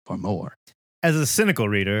looking for more. As a cynical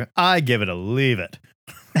reader, I give it a leave it.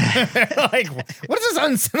 Like, what is this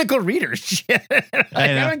uncynical reader shit?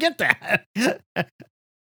 I don't get that.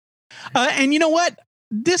 And you know what?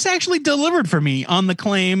 This actually delivered for me on the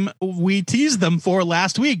claim we teased them for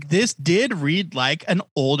last week. This did read like an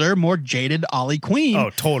older, more jaded Ollie Queen.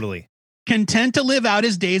 Oh, totally. Content to live out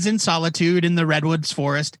his days in solitude in the Redwoods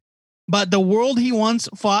forest. But the world he once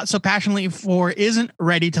fought so passionately for isn't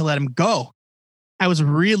ready to let him go. I was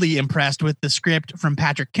really impressed with the script from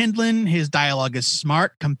Patrick Kindlon. His dialogue is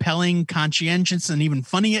smart, compelling, conscientious, and even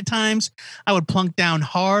funny at times. I would plunk down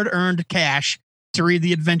hard-earned cash to read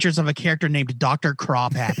the adventures of a character named Dr.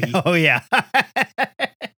 Crawpappy. Oh, yeah.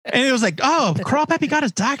 And it was like, oh, Crawpappy got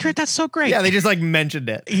his doctorate? That's so great. Yeah, they just like mentioned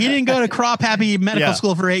it. He didn't go to Crawpappy medical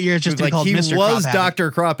school for 8 years just to be called Mr. He was Crawpappy.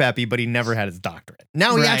 Dr. Crawpappy, but he never had his doctorate.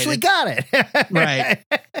 Now he actually got it. Right.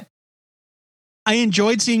 I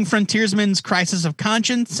enjoyed seeing Frontiersman's crisis of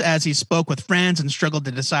conscience as he spoke with friends and struggled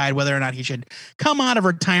to decide whether or not he should come out of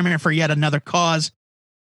retirement for yet another cause.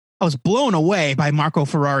 I was blown away by Marco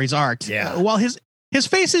Ferrari's art. Yeah. While his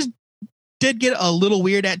faces did get a little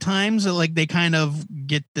weird at times, like they kind of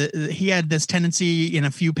he had this tendency in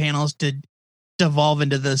a few panels to devolve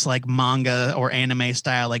into this like manga or anime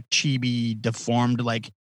style, like chibi deformed, like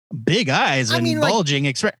big eyes and bulging.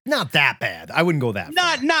 Like, not that bad. I wouldn't go that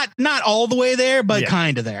far. Not all the way there, but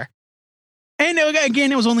kind of there. And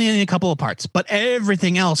again, it was only in a couple of parts, but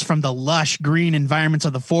everything else from the lush green environments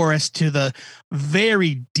of the forest to the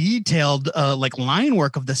very detailed like line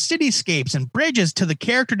work of the cityscapes and bridges to the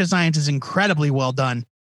character designs is incredibly well done.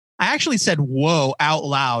 I actually said whoa out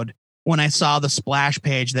loud when I saw the splash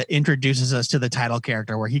page that introduces us to the title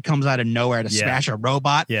character where he comes out of nowhere to smash a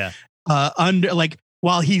robot. Yeah.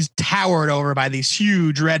 While he's towered over by these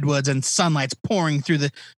huge redwoods and sunlight's pouring through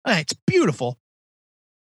it's beautiful.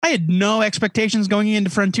 I had no expectations going into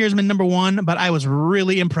Frontiersman #1, but I was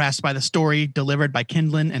really impressed by the story delivered by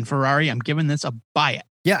Kindlon and Ferrari. I'm giving this a buy it.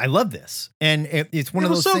 Yeah, I love this. And it's one of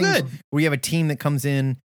those things where you have a team that comes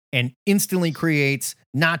in and instantly creates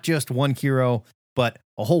not just one hero, but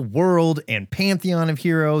a whole world and pantheon of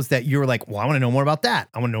heroes that you're like, well, I want to know more about that.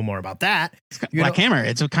 I want to know more about that. Black Hammer.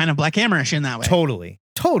 It's a kind of Black Hammer-ish in that way.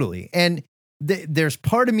 Totally. And there's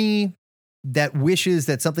part of me that wishes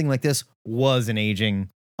that something like this was an aging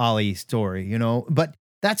Ollie story, but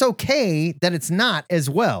that's okay that it's not as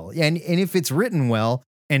well. And if it's written well,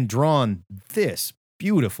 and drawn this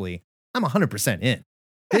beautifully, I'm 100% in.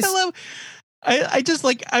 This, I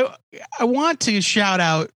want to shout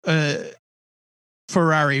out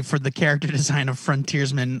Ferrari for the character design of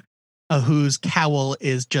Frontiersman, whose cowl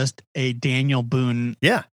is just a Daniel Boone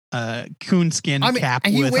coonskin cap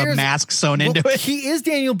with a mask sewn into it. He is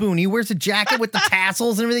Daniel Boone. He wears a jacket with the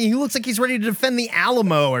tassels and everything. He looks like he's ready to defend the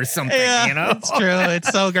Alamo or something. Yeah, you know, it's true. It's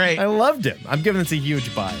so great. I loved him. I'm giving this a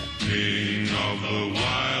huge buy. King of the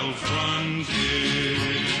wild frontier.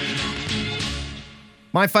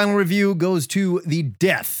 My final review goes to The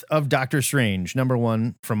Death of Doctor Strange,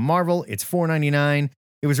 #1 from Marvel. It's $4.99.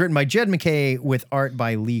 It was written by Jed MacKay with art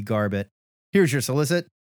by Lee Garbett. Here's your solicit.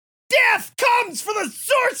 Death comes for the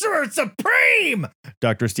Sorcerer Supreme!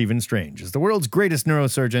 Dr. Stephen Strange is the world's greatest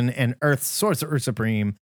neurosurgeon and Earth's Sorcerer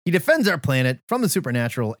Supreme. He defends our planet from the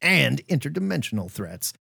supernatural and interdimensional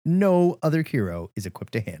threats no other hero is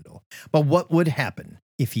equipped to handle. But what would happen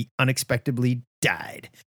if he unexpectedly died?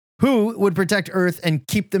 Who would protect Earth and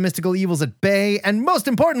keep the mystical evils at bay? And most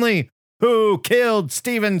importantly, who killed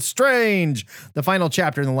Stephen Strange? The final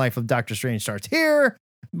chapter in the life of Doctor Strange starts here,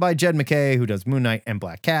 by Jed MacKay, who does Moon Knight and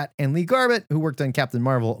Black Cat, and Lee Garbett, who worked on Captain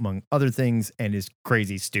Marvel, among other things, and is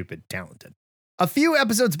crazy, stupid, talented. A few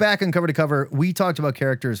episodes back on Cover to Cover, we talked about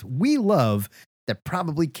characters we love that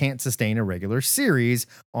probably can't sustain a regular series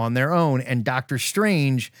on their own, and Doctor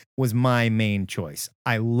Strange was my main choice.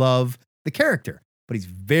 I love the character, but he's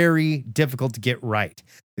very difficult to get right.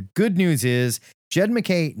 The good news is, Jed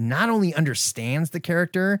MacKay not only understands the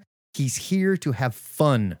character, he's here to have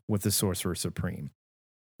fun with the Sorcerer Supreme.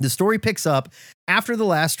 The story picks up after the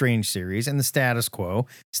last Strange series and the status quo.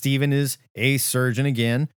 Stephen is a surgeon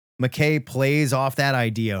again. MacKay plays off that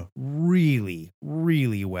idea really,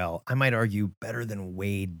 really well. I might argue better than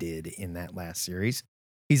Wade did in that last series.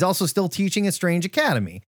 He's also still teaching at Strange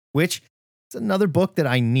Academy, which is another book that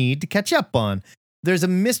I need to catch up on. There's a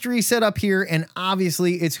mystery set up here, and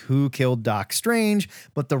obviously it's who killed Doc Strange,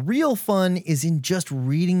 but the real fun is in just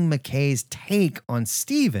reading MacKay's take on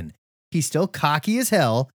Stephen. He's still cocky as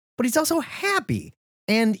hell, but he's also happy.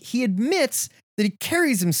 And he admits that he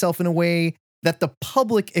carries himself in a way that the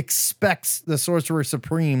public expects the Sorcerer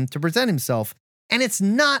Supreme to present himself. And it's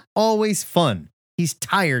not always fun. He's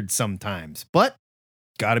tired sometimes, but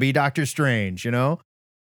gotta be Doctor Strange, you know?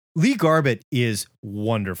 Lee Garbett is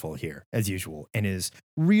wonderful here, as usual, and his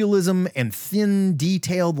realism and thin,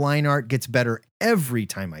 detailed line art gets better every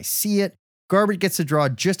time I see it. Garbett gets to draw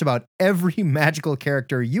just about every magical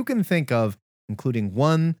character you can think of, including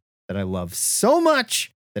one that I love so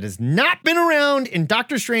much that has not been around in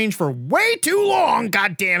Doctor Strange for way too long,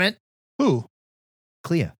 goddammit. Who?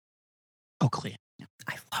 Clea. Oh, Clea.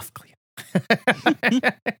 I love Clea.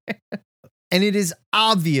 And it is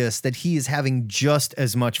obvious that he is having just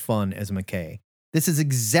as much fun as MacKay. This is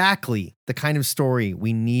exactly the kind of story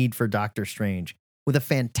we need for Doctor Strange, with a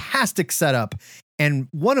fantastic setup and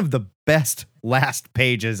one of the best last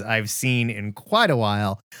pages I've seen in quite a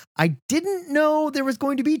while. I didn't know there was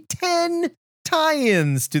going to be 10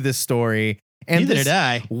 tie-ins to this story. And neither this did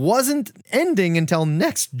I. wasn't ending until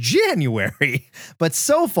next January. But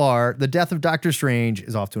so far, The Death of Doctor Strange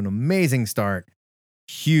is off to an amazing start.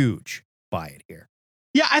 Huge buy it here.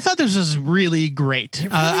 Yeah, I thought this was really great.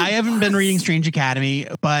 I haven't been reading Strange Academy,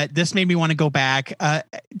 but this made me want to go back.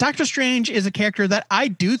 Doctor Strange is a character that I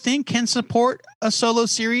do think can support a solo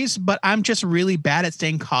series, but I'm just really bad at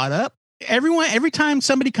staying caught up. Every time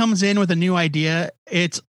somebody comes in with a new idea,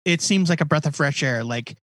 it seems like a breath of fresh air.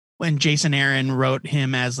 Like when Jason Aaron wrote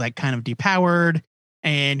him as like kind of depowered,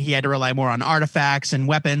 and he had to rely more on artifacts and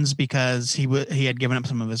weapons because he had given up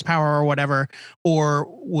some of his power or whatever. Or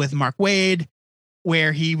with Mark Waid,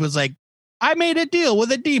 where he was like, I made a deal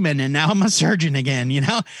with a demon and now I'm a surgeon again, you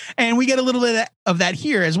know? And we get a little bit of that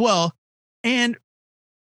here as well. And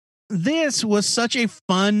this was such a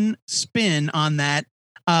fun spin on that,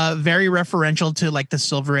 very referential to like the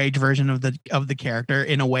Silver Age version of the character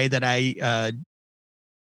in a way that I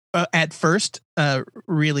at first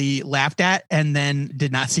really laughed at and then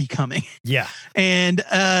did not see coming. Yeah. And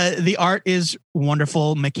the art is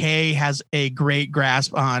wonderful. MacKay has a great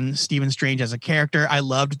grasp on Stephen Strange as a character. I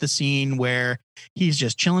loved the scene where he's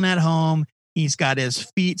just chilling at home. He's got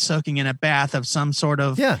his feet soaking in a bath of some sort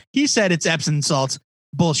of, he said it's Epsom salts.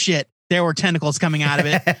 Bullshit. There were tentacles coming out of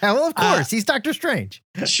it. Well, of course, he's Doctor Strange.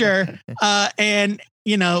 Sure. And,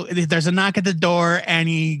 you know, there's a knock at the door and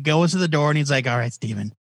he goes to the door and he's like, all right,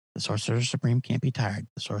 Stephen, the Sorcerer Supreme can't be tired.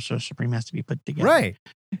 The Sorcerer Supreme has to be put together. Right.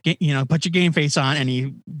 You know, put your game face on, and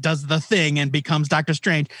he does the thing and becomes Doctor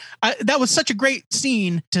Strange. That was such a great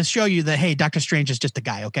scene to show you that, hey, Doctor Strange is just a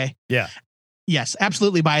guy, okay? Yeah. Yes,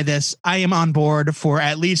 absolutely buy this. I am on board for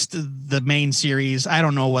at least the main series. I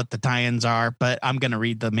don't know what the tie-ins are, but I'm going to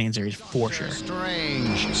read the main series for sure.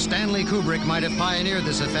 Strange. Stanley Kubrick might have pioneered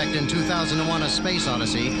this effect in 2001: A Space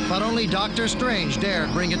Odyssey, but only Doctor Strange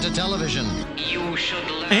dared bring it to television. You should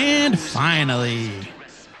learn. And finally,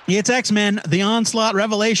 it's X-Men: The Onslaught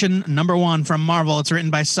Revelation, #1 from Marvel. It's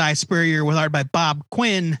written by Cy Spurrier with art by Bob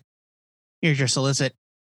Quinn. Here's your solicit.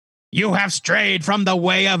 You have strayed from the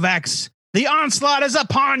way of X. The onslaught is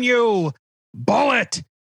upon you. Bullet,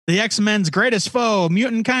 the X-Men's greatest foe,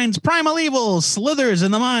 mutant kind's primal evil, slithers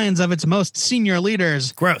in the minds of its most senior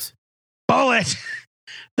leaders. Gross. Bullet,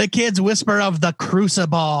 the kids whisper of the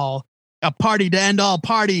Crucible. A party to end all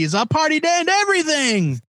parties. A party to end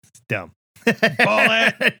everything. It's dumb.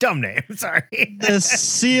 Bullet. Dumb name. Sorry. The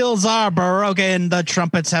seals are broken. The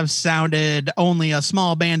trumpets have sounded. Only a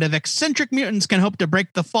small band of eccentric mutants can hope to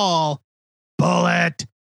break the fall. Bullet.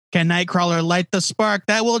 Can Nightcrawler light the spark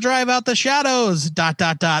that will drive out the shadows? ...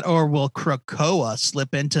 Or will Krakoa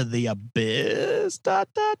slip into the abyss? ...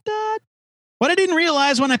 What I didn't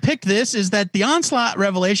realize when I picked this is that the Onslaught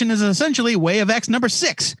Revelation is essentially Way of X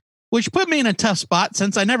 #6, which put me in a tough spot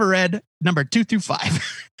since I never read #2 through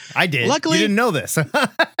 5. I did. Luckily- You didn't know this.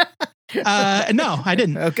 No, I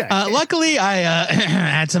didn't. Okay. Luckily, I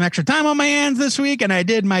had some extra time on my hands this week, and I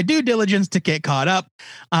did my due diligence to get caught up.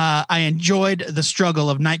 I enjoyed the struggle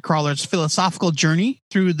of Nightcrawler's philosophical journey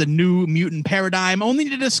through the new mutant paradigm, only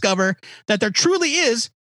to discover that there truly is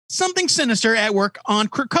something sinister at work on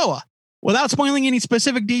Krakoa. Without spoiling any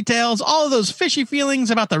specific details, all of those fishy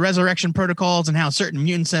feelings about the resurrection protocols and how certain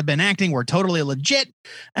mutants have been acting were totally legit,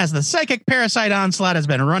 as the psychic parasite onslaught has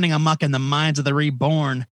been running amok in the minds of the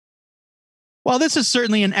reborn. While this is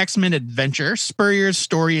certainly an X-Men adventure, Spurrier's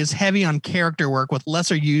story is heavy on character work with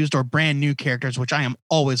lesser used or brand new characters, which I am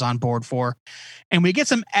always on board for. And we get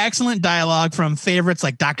some excellent dialogue from favorites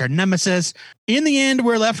like Dr. Nemesis. In the end,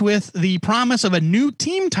 we're left with the promise of a new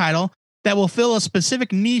team title that will fill a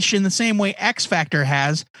specific niche in the same way X Factor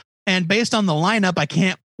has. And based on the lineup, I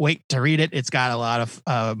can't wait to read it. It's got a lot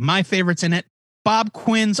of my favorites in it. Bob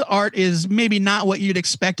Quinn's art is maybe not what you'd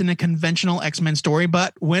expect in a conventional X-Men story,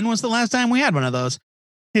 but when was the last time we had one of those?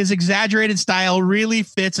 His exaggerated style really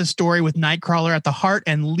fits a story with Nightcrawler at the heart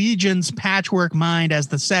and Legion's patchwork mind as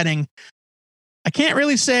the setting. I can't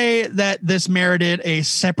really say that this merited a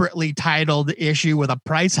separately titled issue with a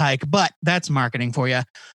price hike, but that's marketing for you.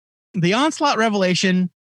 The Onslaught Revelation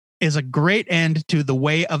is a great end to the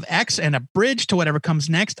Way of X and a bridge to whatever comes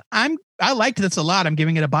next. I liked this a lot. I'm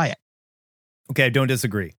giving it a buy it. Okay, I don't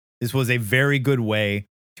disagree. This was a very good way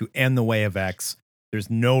to end the Way of X. There's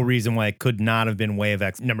no reason why it could not have been Way of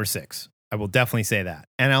X #6. I will definitely say that.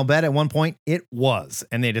 And I'll bet at one point it was.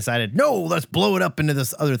 And they decided, no, let's blow it up into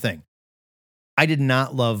this other thing. I did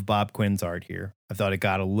not love Bob Quinn's art here. I thought it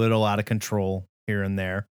got a little out of control here and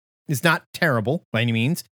there. It's not terrible by any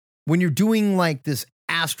means. When you're doing like this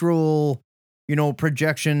astral,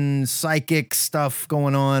 projection, psychic stuff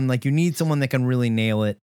going on, like you need someone that can really nail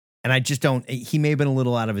it. And I just don't, he may have been a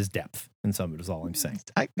little out of his depth in some of it is all I'm saying.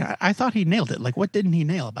 I thought he nailed it. Like, what didn't he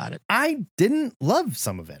nail about it? I didn't love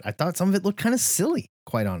some of it. I thought some of it looked kind of silly,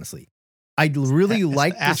 quite honestly. I really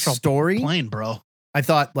liked the story. Plane, bro. I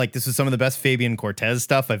thought like this was some of the best Fabian Cortez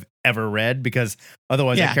stuff I've ever read because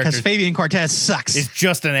otherwise that character because Fabian Cortez sucks. Is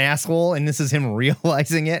just an asshole. And this is him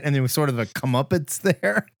realizing it. And there was sort of a comeuppance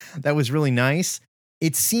there. That was really nice.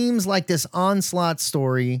 It seems like this Onslaught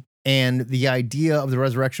story and the idea of the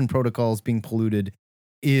resurrection protocols being polluted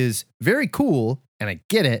is very cool. And I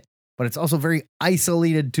get it, but it's also very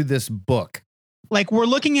isolated to this book. Like we're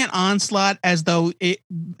looking at Onslaught as though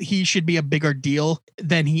he should be a bigger deal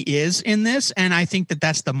than he is in this. And I think that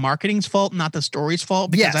that's the marketing's fault, not the story's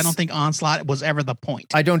fault, because I don't think Onslaught was ever the point.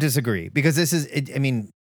 I don't disagree because this is, I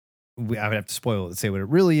would have to spoil it to say what it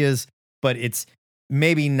really is, but it's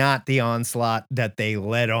maybe not the Onslaught that they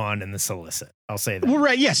led on in the solicit. I'll say that. Well,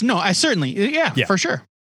 right. Yes. No, I certainly. Yeah, for sure.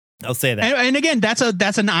 I'll say that. And again, that's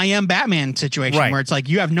an I Am Batman situation where it's like,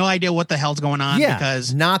 you have no idea what the hell's going on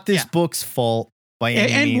because not this book's fault. By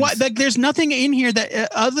any means. There's nothing in here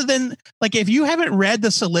that other than like if you haven't read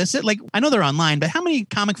the solicit, like I know they're online, but how many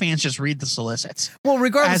comic fans just read the solicits? Well,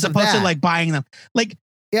 regardless as opposed to like buying them, like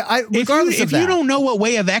if you don't know what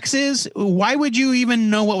Way of X is, why would you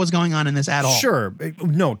even know what was going on in this at all? Sure,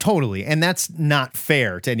 no, totally, and that's not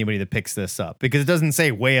fair to anybody that picks this up because it doesn't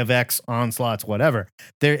say Way of X, Onslaughts, whatever.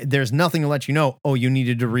 There's nothing to let you know. Oh, you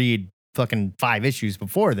needed to read fucking 5 issues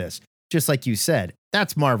before this, just like you said.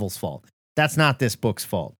 That's Marvel's fault. That's not this book's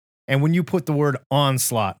fault. And when you put the word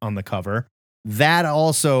Onslaught on the cover, that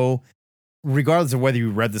also, regardless of whether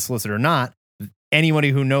you read the solicit or not,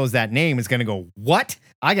 anybody who knows that name is going to go, what?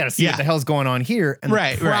 I got to see what the hell's going on here. And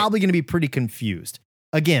they're probably going to be pretty confused.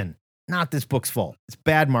 Again, not this book's fault. It's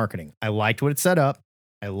bad marketing. I liked what it set up.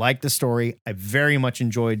 I liked the story. I very much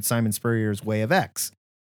enjoyed Simon Spurrier's Way of X.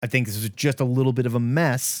 I think this is just a little bit of a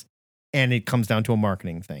mess, and it comes down to a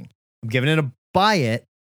marketing thing. I'm giving it a buy it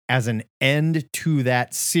as an end to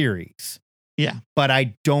that series. Yeah. But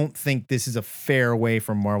I don't think this is a fair way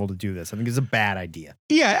for Marvel to do this. I think it's a bad idea.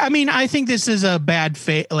 Yeah, I mean, I think this is a bad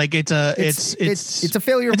like it's a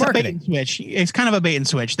failure of marketing. A bait and switch. It's kind of a bait and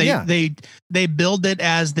switch. They build it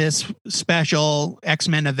as this special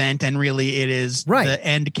X-Men event, and really it is the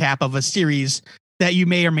end cap of a series that you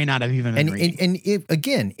may or may not have even been reading.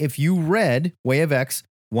 And if you read Way of X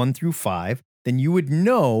 1 through 5, then you would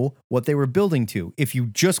know what they were building to. If you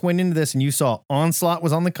just went into this and you saw Onslaught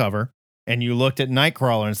was on the cover, and you looked at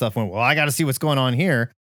Nightcrawler and stuff, went, well, I got to see what's going on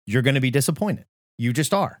here, you're going to be disappointed. You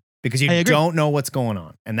just are, because you don't know what's going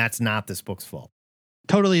on. And that's not this book's fault.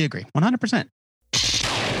 Totally agree. 100%.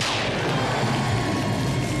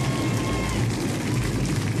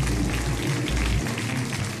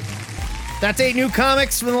 That's 8 new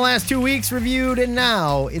comics from the last 2 weeks reviewed. And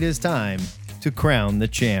now it is time to crown the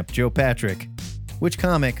champ. Joe Patrick, which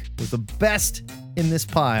comic was the best in this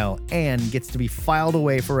pile and gets to be filed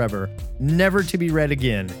away forever, never to be read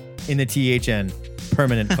again in the THN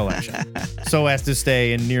permanent collection, so as to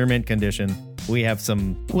stay in near mint condition? We have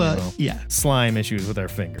some slime issues with our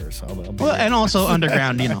fingers. And also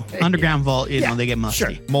underground, underground vault, they get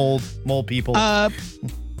musty. Sure. Mold people.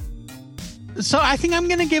 So I think I'm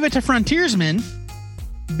going to give it to Frontiersman,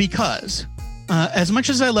 because as much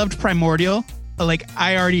as I loved Primordial, like,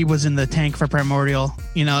 I already was in the tank for Primordial.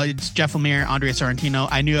 It's Jeff Lemire, Andrea Sorrentino.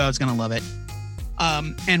 I knew I was going to love it.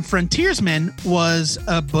 And Frontiersman was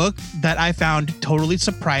a book that I found totally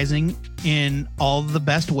surprising in all the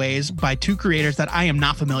best ways by two creators that I am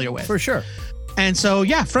not familiar with. For sure. And so,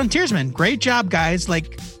 Frontiersman, great job, guys.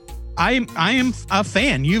 Like, I am a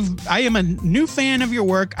fan. I am a new fan of your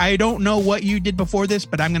work. I don't know what you did before this,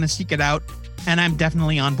 but I'm going to seek it out. And I'm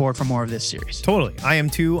definitely on board for more of this series. Totally. I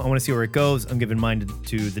am too. I want to see where it goes. I'm giving mine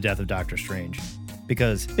to The Death of Doctor Strange,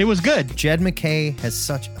 because it was good. Jed MacKay has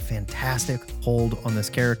such a fantastic hold on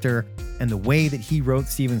this character, and the way that he wrote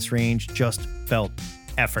Stephen Strange just felt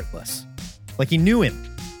effortless. Like he knew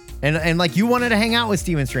him. And like you wanted to hang out with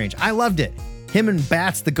Stephen Strange. I loved it. Him and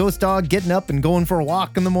Bats, the ghost dog, getting up and going for a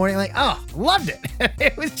walk in the morning. Like, loved it.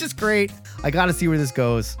 It was just great. I got to see where this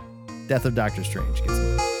goes. Death of Doctor Strange gets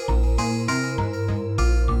it.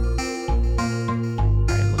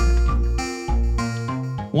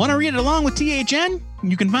 Want to read it along with THN?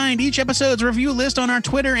 You can find each episode's review list on our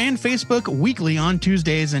Twitter and Facebook weekly on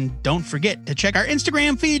Tuesdays. And don't forget to check our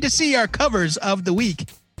Instagram feed to see our covers of the week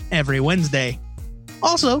every Wednesday.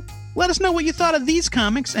 Also, let us know what you thought of these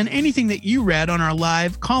comics and anything that you read on our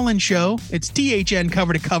live call-in show. It's THN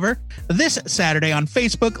Cover to Cover this Saturday on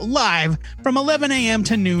Facebook, live from 11 a.m.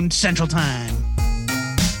 to noon Central Time.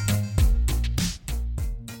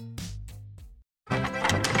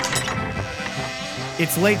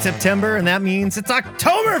 It's late September, and that means it's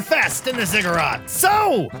Oktoberfest in the Ziggurat.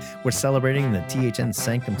 So, we're celebrating the THN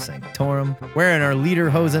Sanctum Sanctorum, wearing our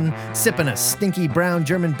lederhosen, sipping a stinky brown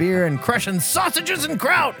German beer, and crushing sausages and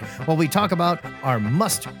kraut while we talk about our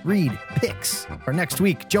must-read picks for next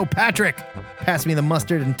week. Joe Patrick, pass me the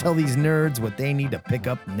mustard and tell these nerds what they need to pick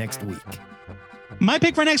up next week. My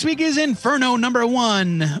pick for next week is Inferno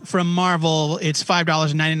 #1 from Marvel. It's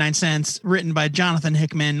 $5.99, written by Jonathan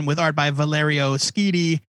Hickman with art by Valerio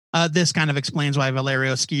Schiti. This kind of explains why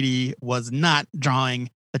Valerio Schiti was not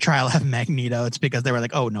drawing The Trial of Magneto. It's because they were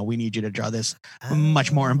like, oh, no, we need you to draw this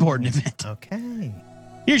much more important event. Okay.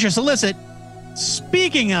 Here's your solicit.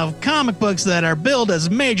 Speaking of comic books that are billed as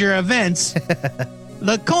major events,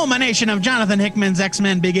 the culmination of Jonathan Hickman's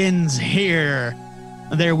X-Men begins here.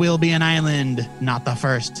 There will be an island, not the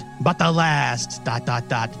first, but the last, ...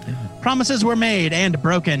 Promises were made and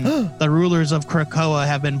broken. The rulers of Krakoa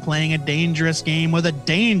have been playing a dangerous game with a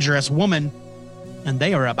dangerous woman, and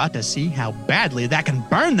they are about to see how badly that can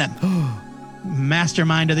burn them.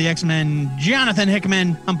 Mastermind of the X-Men, Jonathan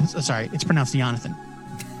Hickman. I'm sorry, it's pronounced Jonathan.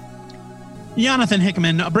 Jonathan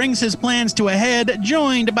Hickman brings his plans to a head,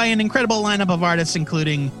 joined by an incredible lineup of artists,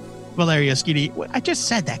 including Valerio Schiti. I just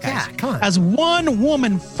said that, guys. Yeah, come on. As one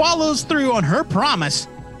woman follows through on her promise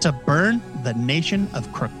to burn the nation of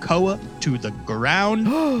Krakoa to the ground.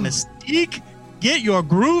 Mystique, get your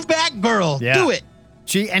groove back, girl. Yeah. Do it.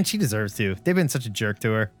 She deserves to. They've been such a jerk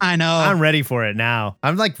to her. I know. I'm ready for it now.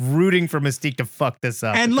 I'm like rooting for Mystique to fuck this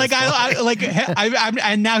up. And like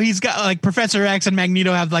and now he's got like Professor X and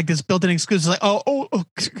Magneto have like this built-in excuse like oh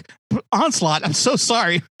Onslaught. I'm so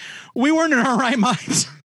sorry. We weren't in our right minds.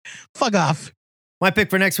 Fuck off. My pick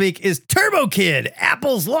for next week is Turbo Kid,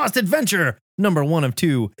 Apple's Lost Adventure, number 1 of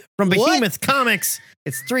 2 from Behemoth Comics.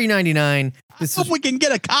 It's $3.99. I hope we can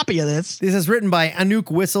get a copy of this. This is written by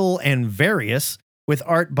Anouk Whistle and Various, with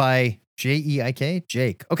art by Jake.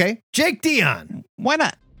 Okay, Jake Dion. Why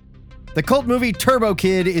not? The cult movie Turbo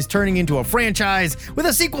Kid is turning into a franchise with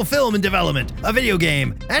a sequel film in development, a video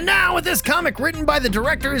game, and now with this comic written by the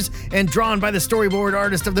directors and drawn by the storyboard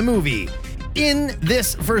artist of the movie. In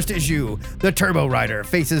this first issue, the Turbo Rider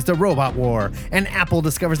faces the robot war, and Apple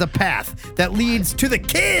discovers a path that leads to the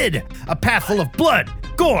Kid, a path full of blood,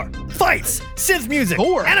 gore, fights, synth music,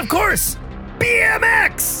 and of course,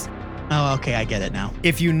 BMX! Oh, okay, I get it now.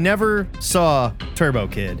 If you never saw Turbo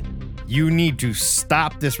Kid, you need to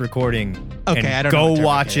stop this recording and go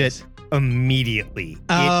watch it immediately.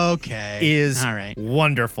 Okay. It is all right.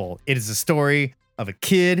 Wonderful. It is a story of a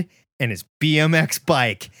kid and his BMX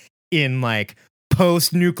bike in like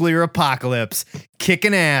post-nuclear apocalypse,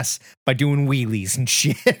 kicking ass by doing wheelies and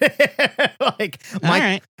shit. Like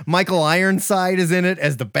Michael Ironside is in it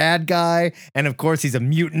as the bad guy, and of course he's a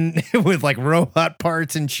mutant with like robot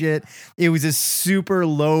parts and shit. It was a super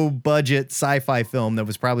low budget sci-fi film that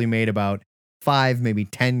was probably made about 5, maybe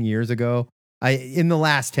 10 years ago. In the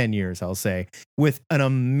last 10 years, I'll say, with an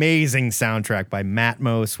amazing soundtrack by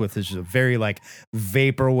Matmos, with this a very like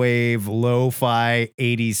vaporwave, lo-fi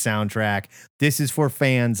 80s soundtrack. This is for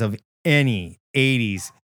fans of any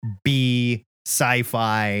 80s B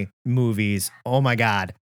sci-fi movies. Oh my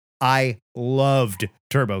God. I loved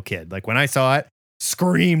Turbo Kid. Like when I saw it,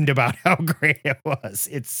 screamed about how great it was.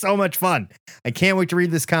 It's so much fun. I can't wait to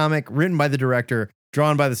read this comic, written by the director,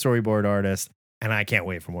 drawn by the storyboard artist, and I can't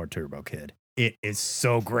wait for more Turbo Kid. It is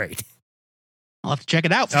so great. I'll have to check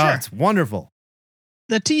it out for sure. It's wonderful.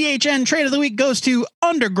 The THN trade of the week goes to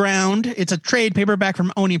Underground. It's a trade paperback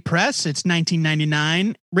from Oni Press. It's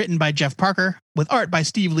 $19.99, written by Jeff Parker, with art by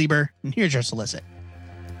Steve Lieber. And here's your solicit.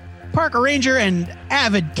 Park Ranger and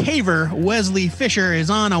avid caver Wesley Fisher is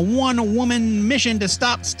on a one-woman mission to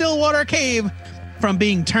stop Stillwater Cave from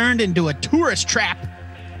being turned into a tourist trap.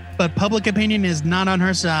 But public opinion is not on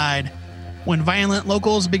her side. When violent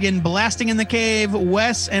locals begin blasting in the cave,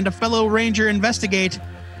 Wes and a fellow ranger investigate.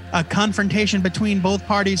 A confrontation between both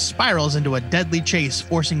parties spirals into a deadly chase,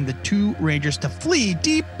 forcing the two rangers to flee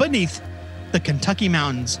deep beneath the Kentucky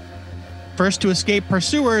mountains. First to escape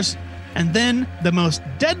pursuers, and then the most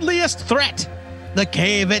deadliest threat, the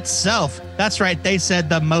cave itself. That's right, they said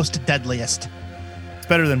the most deadliest. It's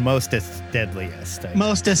better than mostest deadliest.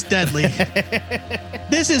 Mostest deadly.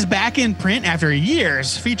 This is back in print after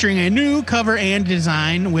years, featuring a new cover and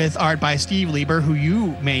design with art by Steve Lieber, who you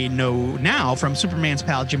may know now from Superman's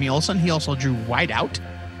pal Jimmy Olsen. He also drew Whiteout.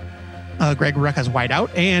 Greg Rucka's Whiteout,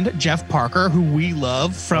 and Jeff Parker, who we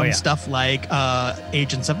love from stuff like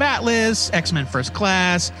Agents of Atlas, X-Men First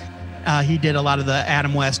Class. He did a lot of the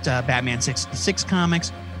Adam West Batman 66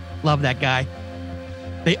 comics. Love that guy.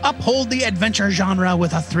 They uphold the adventure genre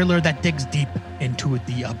with a thriller that digs deep into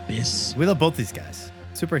the abyss. We love both these guys.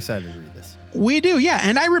 Super excited to read this. We do, yeah.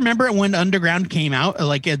 And I remember it when Underground came out.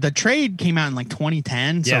 Like the trade came out in like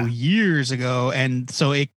 2010, so years ago. And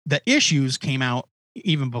so the issues came out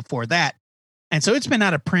even before that. And so it's been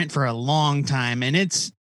out of print for a long time. And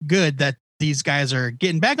it's good that these guys are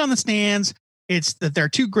getting back on the stands. It's that they're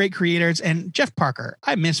two great creators. And Jeff Parker,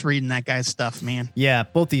 I miss reading that guy's stuff, man. Yeah,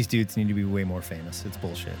 both these dudes need to be way more famous. It's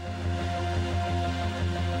bullshit.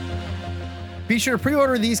 Be sure to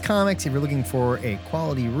pre-order these comics if you're looking for a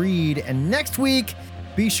quality read. And next week,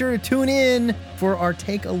 be sure to tune in for our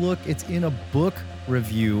Take a Look. It's in a book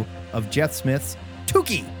review of Jeff Smith's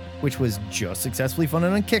Tukey, which was just successfully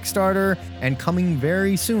funded on Kickstarter and coming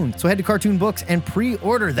very soon. So head to Cartoon Books and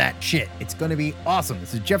pre-order that shit. It's going to be awesome.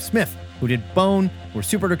 This is Jeff Smith, who did Bone. We're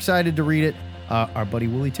super excited to read it. Our buddy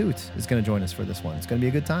Wooly Toots is going to join us for this one. It's going to be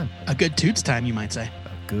a good time. A good Toots time, you might say.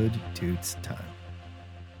 A good Toots time.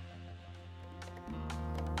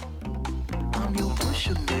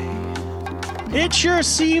 It sure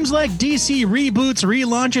seems like DC reboots,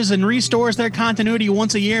 relaunches, and restores their continuity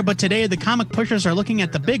once a year, but today the comic pushers are looking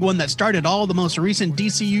at the big one that started all the most recent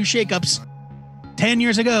DCU shakeups. 10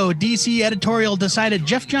 years ago, DC editorial decided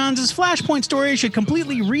Jeff Johns' Flashpoint story should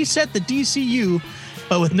completely reset the DCU,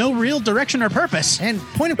 but with no real direction or purpose. And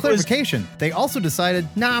point of clarification, they also decided,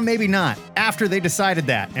 nah, maybe not, after they decided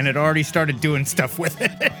that, and had already started doing stuff with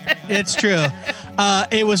it. It's true.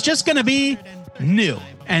 It was just going to be new.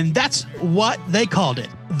 And that's what they called it,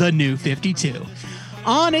 the New 52.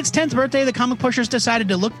 On its 10th birthday, the Comic Pushers decided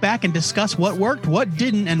to look back and discuss what worked, what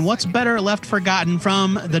didn't, and what's better left forgotten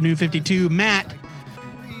from the New 52. Matt,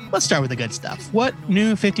 let's start with the good stuff. What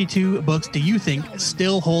New 52 books do you think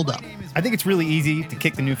still hold up? I think it's really easy to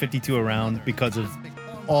kick the New 52 around because of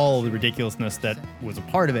all the ridiculousness that was a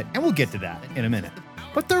part of it, and we'll get to that in a minute.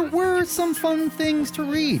 But there were some fun things to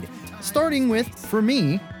read, starting with, for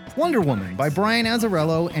me, Wonder Woman by Brian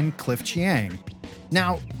Azzarello and Cliff Chiang.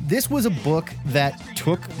 Now, this was a book that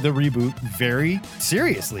took the reboot very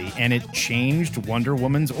seriously, and it changed Wonder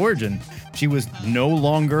Woman's origin. She was no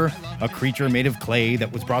longer a creature made of clay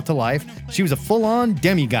that was brought to life. She was a full-on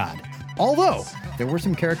demigod. Although, there were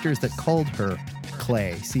some characters that called her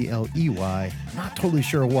Clay, C-L-E-Y. Not totally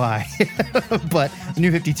sure why. But the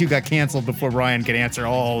New 52 got canceled before Ryan could answer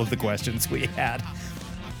all of the questions we had.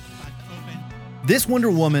 This Wonder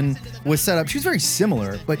Woman was set up, she was very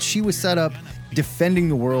similar, but she was set up defending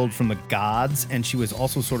the world from the gods, and she was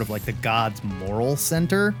also sort of like the gods' moral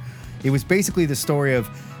center. It was basically the story of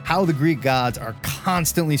how the Greek gods are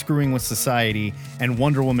constantly screwing with society, and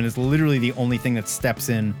Wonder Woman is literally the only thing that steps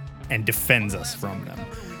in and defends us from them.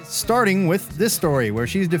 Starting with this story where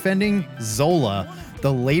she's defending Zola,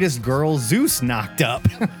 the latest girl Zeus knocked up.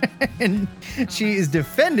 And she is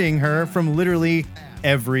defending her from literally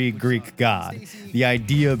every Greek god. The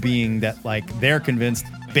idea being that, like, they're convinced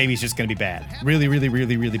baby's just going to be bad. Really, really,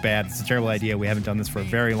 really, really bad. It's a terrible idea. We haven't done this for a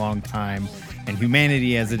very long time. And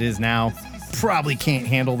humanity as it is now probably can't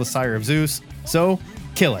handle the sire of Zeus. So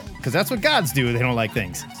kill it. Because that's what gods do. They don't like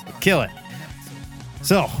things. Kill it.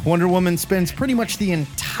 So Wonder Woman spends pretty much the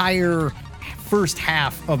entire first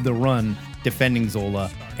half of the run defending Zola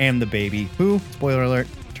and the baby, who, spoiler alert,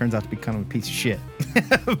 turns out to be kind of a piece of shit.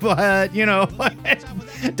 But, you know,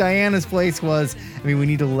 Diana's place was, we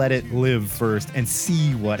need to let it live first and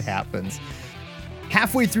see what happens.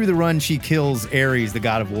 Halfway through the run, she kills Ares, the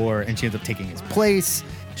god of war, and she ends up taking his place.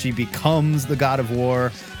 She becomes the god of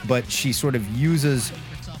war, but she sort of uses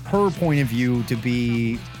her point of view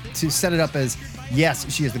to set it up as,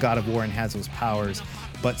 yes, she is the god of war and has those powers,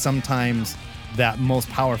 but sometimes that most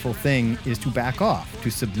powerful thing is to back off, to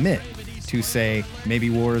submit, to say, maybe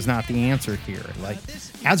war is not the answer here. Like,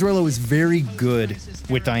 Azzarello is very good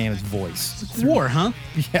with Diana's voice. War, huh?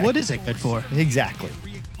 Yeah. What is it good for? Exactly.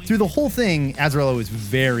 Through the whole thing, Azzarello is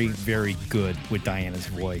very, very good with Diana's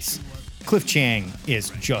voice. Cliff Chiang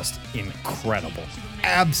is just incredible.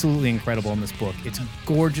 Absolutely incredible in this book. It's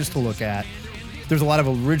gorgeous to look at. There's a lot of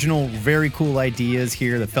original, very cool ideas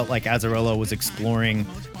here that felt like Azzarello was exploring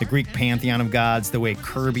the Greek pantheon of gods the way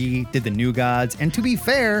Kirby did the New Gods. And to be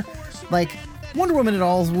fair, like, Wonder Woman had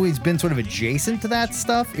always been sort of adjacent to that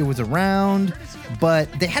stuff. It was around,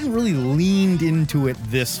 but they hadn't really leaned into it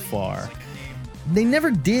this far. They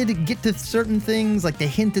never did get to certain things. Like, they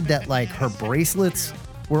hinted that, like, her bracelets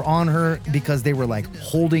were on her because they were, like,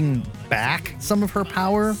 holding back some of her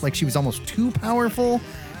power. Like, she was almost too powerful.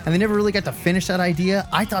 And they never really got to finish that idea.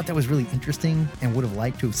 I thought that was really interesting and would have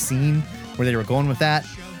liked to have seen where they were going with that.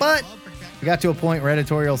 But we got to a point where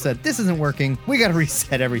editorial said, this isn't working. We got to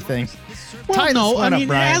reset everything. Well, no, I mean,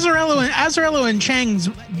 Azzarello and Chang's,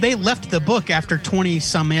 they left the book after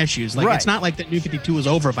 20-some issues. Like, It's not like the New 52 was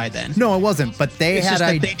over by then. No, it wasn't. But they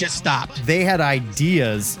just stopped. They had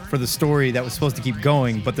ideas for the story that was supposed to keep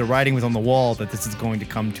going, but the writing was on the wall that this is going to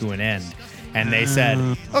come to an end. And they said,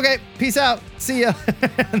 okay, peace out. See ya.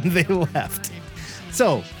 And they left.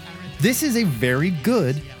 So this is a very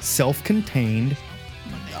good, self-contained,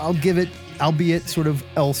 I'll give it, albeit sort of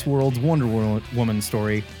Elseworlds Wonder Woman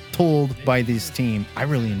story told by this team. I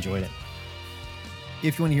really enjoyed it.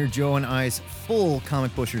 If you want to hear Joe and I's full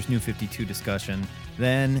Comic Pushers New 52 discussion,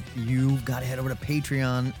 then you've got to head over to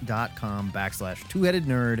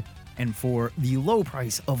patreon.com/twoheadednerd. And for the low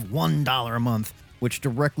price of $1 a month, which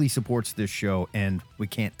directly supports this show, and we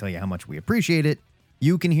can't tell you how much we appreciate it,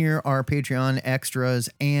 you can hear our Patreon extras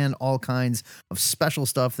and all kinds of special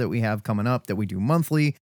stuff that we have coming up that we do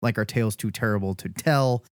monthly, like our Tales Too Terrible to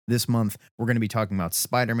Tell. This month, we're going to be talking about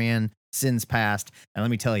Spider-Man, Sins Past. And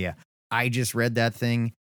let me tell you, I just read that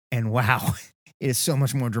thing, and wow, it is so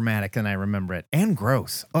much more dramatic than I remember it, and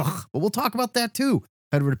gross. Ugh, but we'll talk about that too.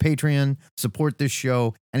 Head over to Patreon, support this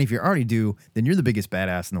show, and if you already do, then you're the biggest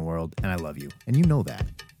badass in the world, and I love you. And you know that,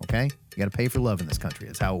 okay? You got to pay for love in this country.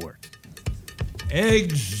 That's how it works.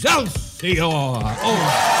 Excelsior!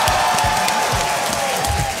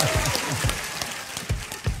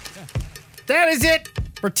 That is it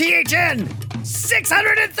for THN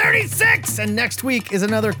 636. And next week is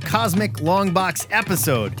another Cosmic Long Box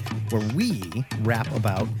episode where we rap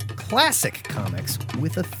about classic comics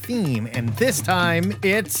with a theme, and this time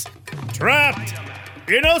it's trapped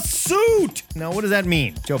in a suit. Now, what does that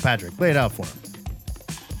mean? Joe Patrick, lay it out for him.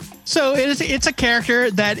 So it's a character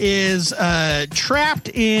that is trapped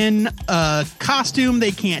in a costume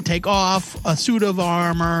they can't take off, a suit of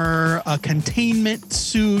armor, a containment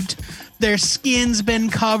suit. Their skin's been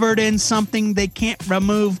covered in something they can't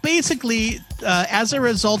remove. Basically, as a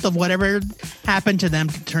result of whatever happened to them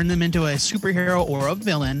to turn them into a superhero or a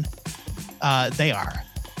villain, they are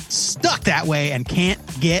stuck that way and can't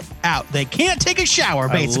get out. They can't take a shower,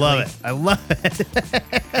 basically. I love it.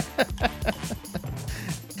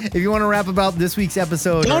 If you want to rap about this week's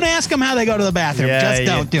episode... Don't ask them how they go to the bathroom. Just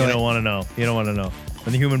don't do it. You don't want to know. You don't want to know.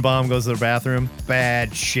 When the human bomb goes to the bathroom,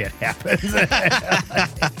 bad shit happens.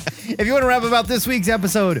 If you want to rap about this week's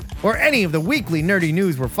episode or any of the weekly nerdy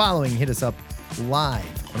news we're following, hit us up live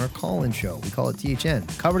on our call-in show. We call it THN,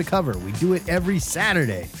 cover to cover. We do it every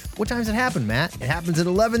Saturday. What time does it happen, Matt? It happens at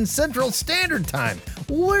 11 Central Standard Time.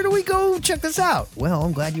 Where do we go check this out? Well,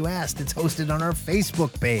 I'm glad you asked. It's hosted on our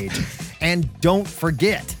Facebook page. And don't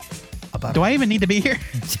forget about... Do I even need to be here?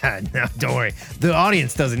 No, don't worry. The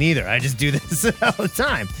audience doesn't either. I just do this all the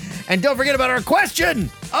time. And don't forget about our question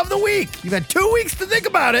of the week. You've had 2 weeks to think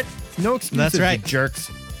about it. No excuses, That's right. you jerks.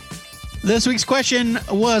 This week's question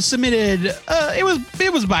was submitted.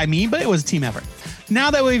 It was by me, but it was a team effort.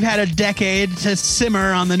 Now that we've had a decade to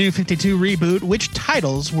simmer on the New 52 reboot, which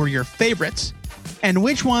titles were your favorites, and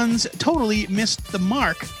which ones totally missed the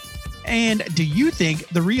mark? And do you think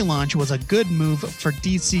the relaunch was a good move for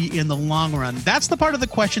DC in the long run? That's the part of the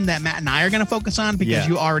question that Matt and I are going to focus on because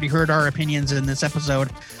you already heard our opinions in this episode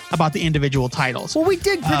about the individual titles. Well, we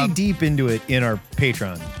dig pretty deep into it in our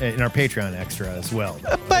Patreon extra as well.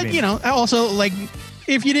 But you know, also like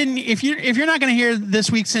if you're not going to hear this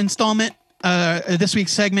week's installment, this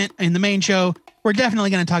week's segment in the main show, we're definitely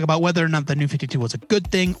going to talk about whether or not the New 52 was a good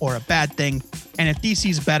thing or a bad thing, and if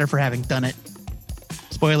DC's better for having done it.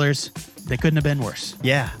 Spoilers, they couldn't have been worse.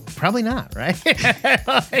 Yeah, probably not, right?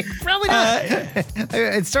 Probably not.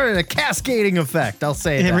 It started a cascading effect, I'll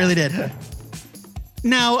say that. It really did.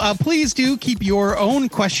 Now, please do keep your own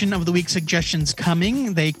question of the week suggestions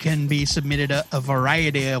coming. They can be submitted a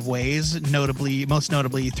variety of ways, most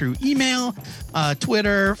notably through email,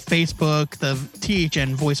 Twitter, Facebook, the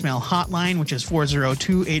THN voicemail hotline, which is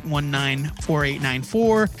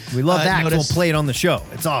 402-819-4894. We love that. We'll play it on the show.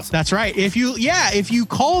 It's awesome. That's right. If you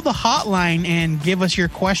call the hotline and give us your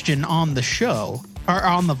question on the show or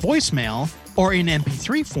on the voicemail or in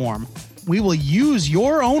MP3 form, we will use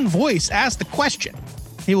your own voice as the question.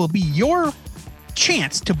 It will be your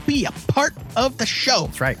chance to be a part of the show.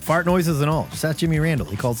 That's right. Fart noises and all. Just ask Jimmy Randall.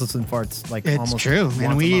 He calls us in farts like it's almost true.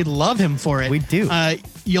 And we love him for it. We do.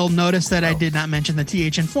 You'll notice that I did not mention the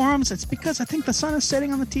THN forums. It's because I think the sun is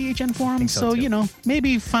setting on the THN forums. So you know,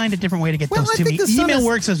 maybe find a different way to get those to me. Email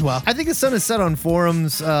works as well. I think the sun is set on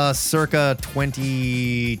forums circa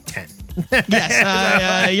 2010.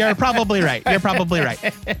 Yes, you're probably right.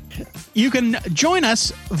 You can join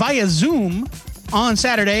us via Zoom on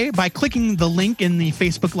Saturday by clicking the link in the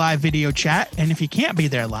Facebook Live video chat. And if you can't be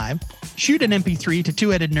there live, shoot an MP3 to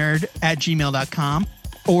twoheadednerd@gmail.com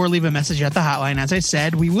or leave a message at the hotline. As I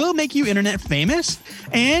said, we will make you internet famous.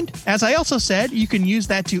 And as I also said, you can use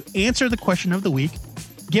that to answer the question of the week.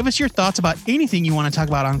 Give us your thoughts about anything you want to talk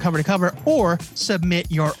about on Cover to Cover, or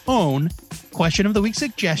submit your own question of the week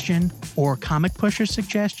suggestion or comic pusher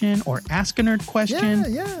suggestion or ask a nerd question.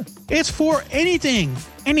 Yeah. It's for anything.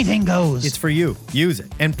 Anything goes. It's for you. Use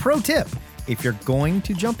it. And pro tip, if you're going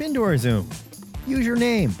to jump into our Zoom, use your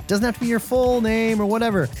name. Doesn't have to be your full name or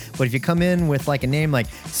whatever. But if you come in with like a name like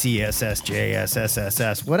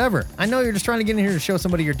CSSJSSSS, whatever, I know you're just trying to get in here to show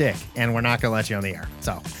somebody your dick, and we're not going to let you on the air.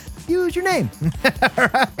 So use your name. All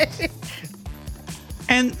right.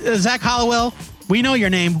 And Zach Hollowell, we know your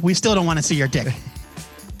name. We still don't want to see your dick.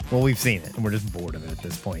 Well, we've seen it, and we're just bored of it at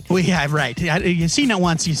this point. Right. You've seen it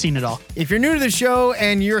once, you've seen it all. If you're new to the show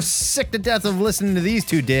and you're sick to death of listening to these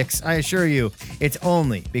two dicks, I assure you, it's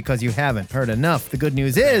only because you haven't heard enough. The good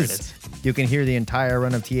news is you can hear the entire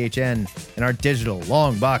run of THN in our digital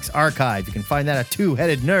long box archive. You can find that at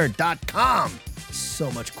twoheadednerd.com.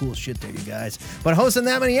 So much cool shit there, you guys. But hosting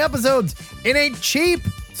that many episodes, it ain't cheap.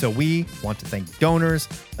 So we want to thank donors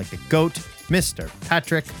like the GOAT, Mr.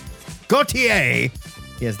 Patrick Gautier.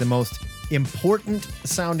 He has the most important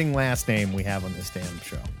sounding last name we have on this damn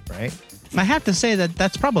show, right? I have to say that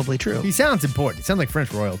that's probably true. He sounds important. He sounds like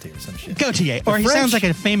French royalty or some shit. Gautier. Or he sounds like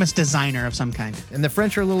a famous designer of some kind. And the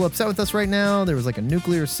French are a little upset with us right now. There was like a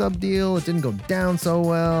nuclear sub deal. It didn't go down so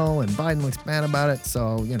well, and Biden looks mad about it.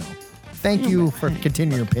 So, you know, thank you for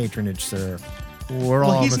continuing your patronage, sir. We're all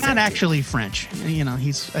Well, on he's the same not team. actually French. You know, I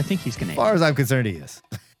think he's As Canadian. far as I'm concerned, he is.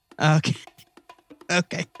 Okay.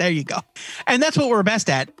 Okay, there you go. And that's what we're best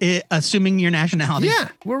at, assuming your nationality. Yeah,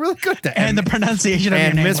 we're really good at that. And the pronunciation of your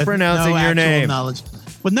and name. mispronouncing with no your actual name. Knowledge.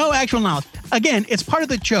 With no actual knowledge. Again, it's part of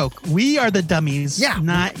the joke. We are the dummies, Yeah.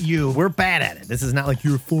 not you. We're bad at it. This is not like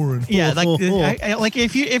you're foreign. Yeah, like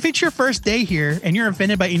if it's your first day here and you're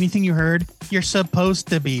offended by anything you heard, you're supposed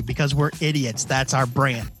to be, because we're idiots. That's our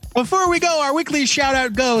brand. Before we go, our weekly shout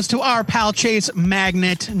out goes to our pal Chase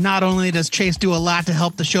Magnet. Not only does Chase do a lot to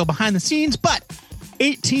help the show behind the scenes, but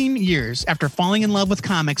 18 years after falling in love with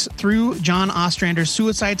comics through John Ostrander's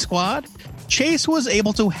Suicide Squad, Chase was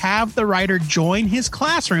able to have the writer join his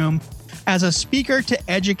classroom as a speaker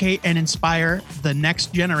to educate and inspire the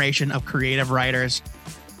next generation of creative writers.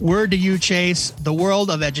 Word to you, Chase. The world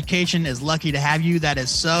of education is lucky to have you. That is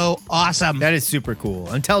so awesome. That is super cool.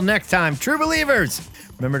 Until next time, true believers,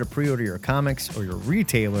 remember to pre-order your comics or your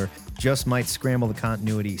retailer just might scramble the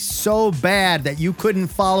continuity so bad that you couldn't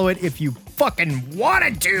follow it if you fucking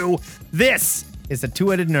wanted to. This is the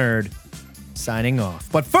Two-Headed Nerd signing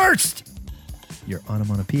off. But first, your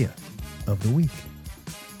onomatopoeia of the week.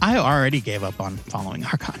 I already gave up on following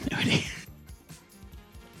our continuity.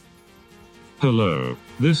 Hello,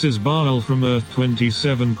 this is Baal from Earth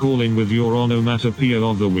 27 calling with your onomatopoeia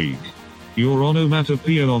of the week. Your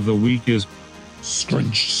onomatopoeia of the week is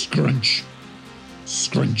Scrunch, scrunch.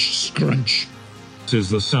 Scrunch, scrunch. is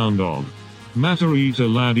the sound of Matter Eater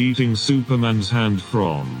Lad eating Superman's hand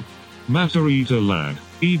from Matter Eater Lad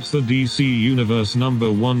eats the DC Universe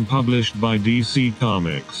 #1 published by DC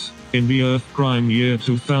Comics in the Earth Prime year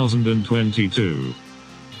 2022.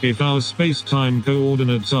 If our space-time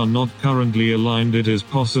coordinates are not currently aligned, it is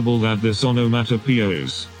possible that this onomatopoeia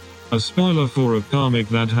is a spoiler for a comic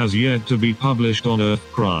that has yet to be published on Earth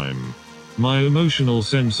Prime. My emotional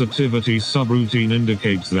sensitivity subroutine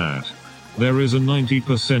indicates that there is a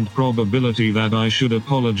 90% probability that I should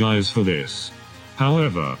apologize for this.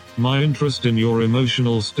 However, my interest in your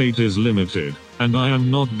emotional state is limited, and I am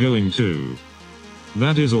not going to.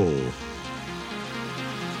 That is all.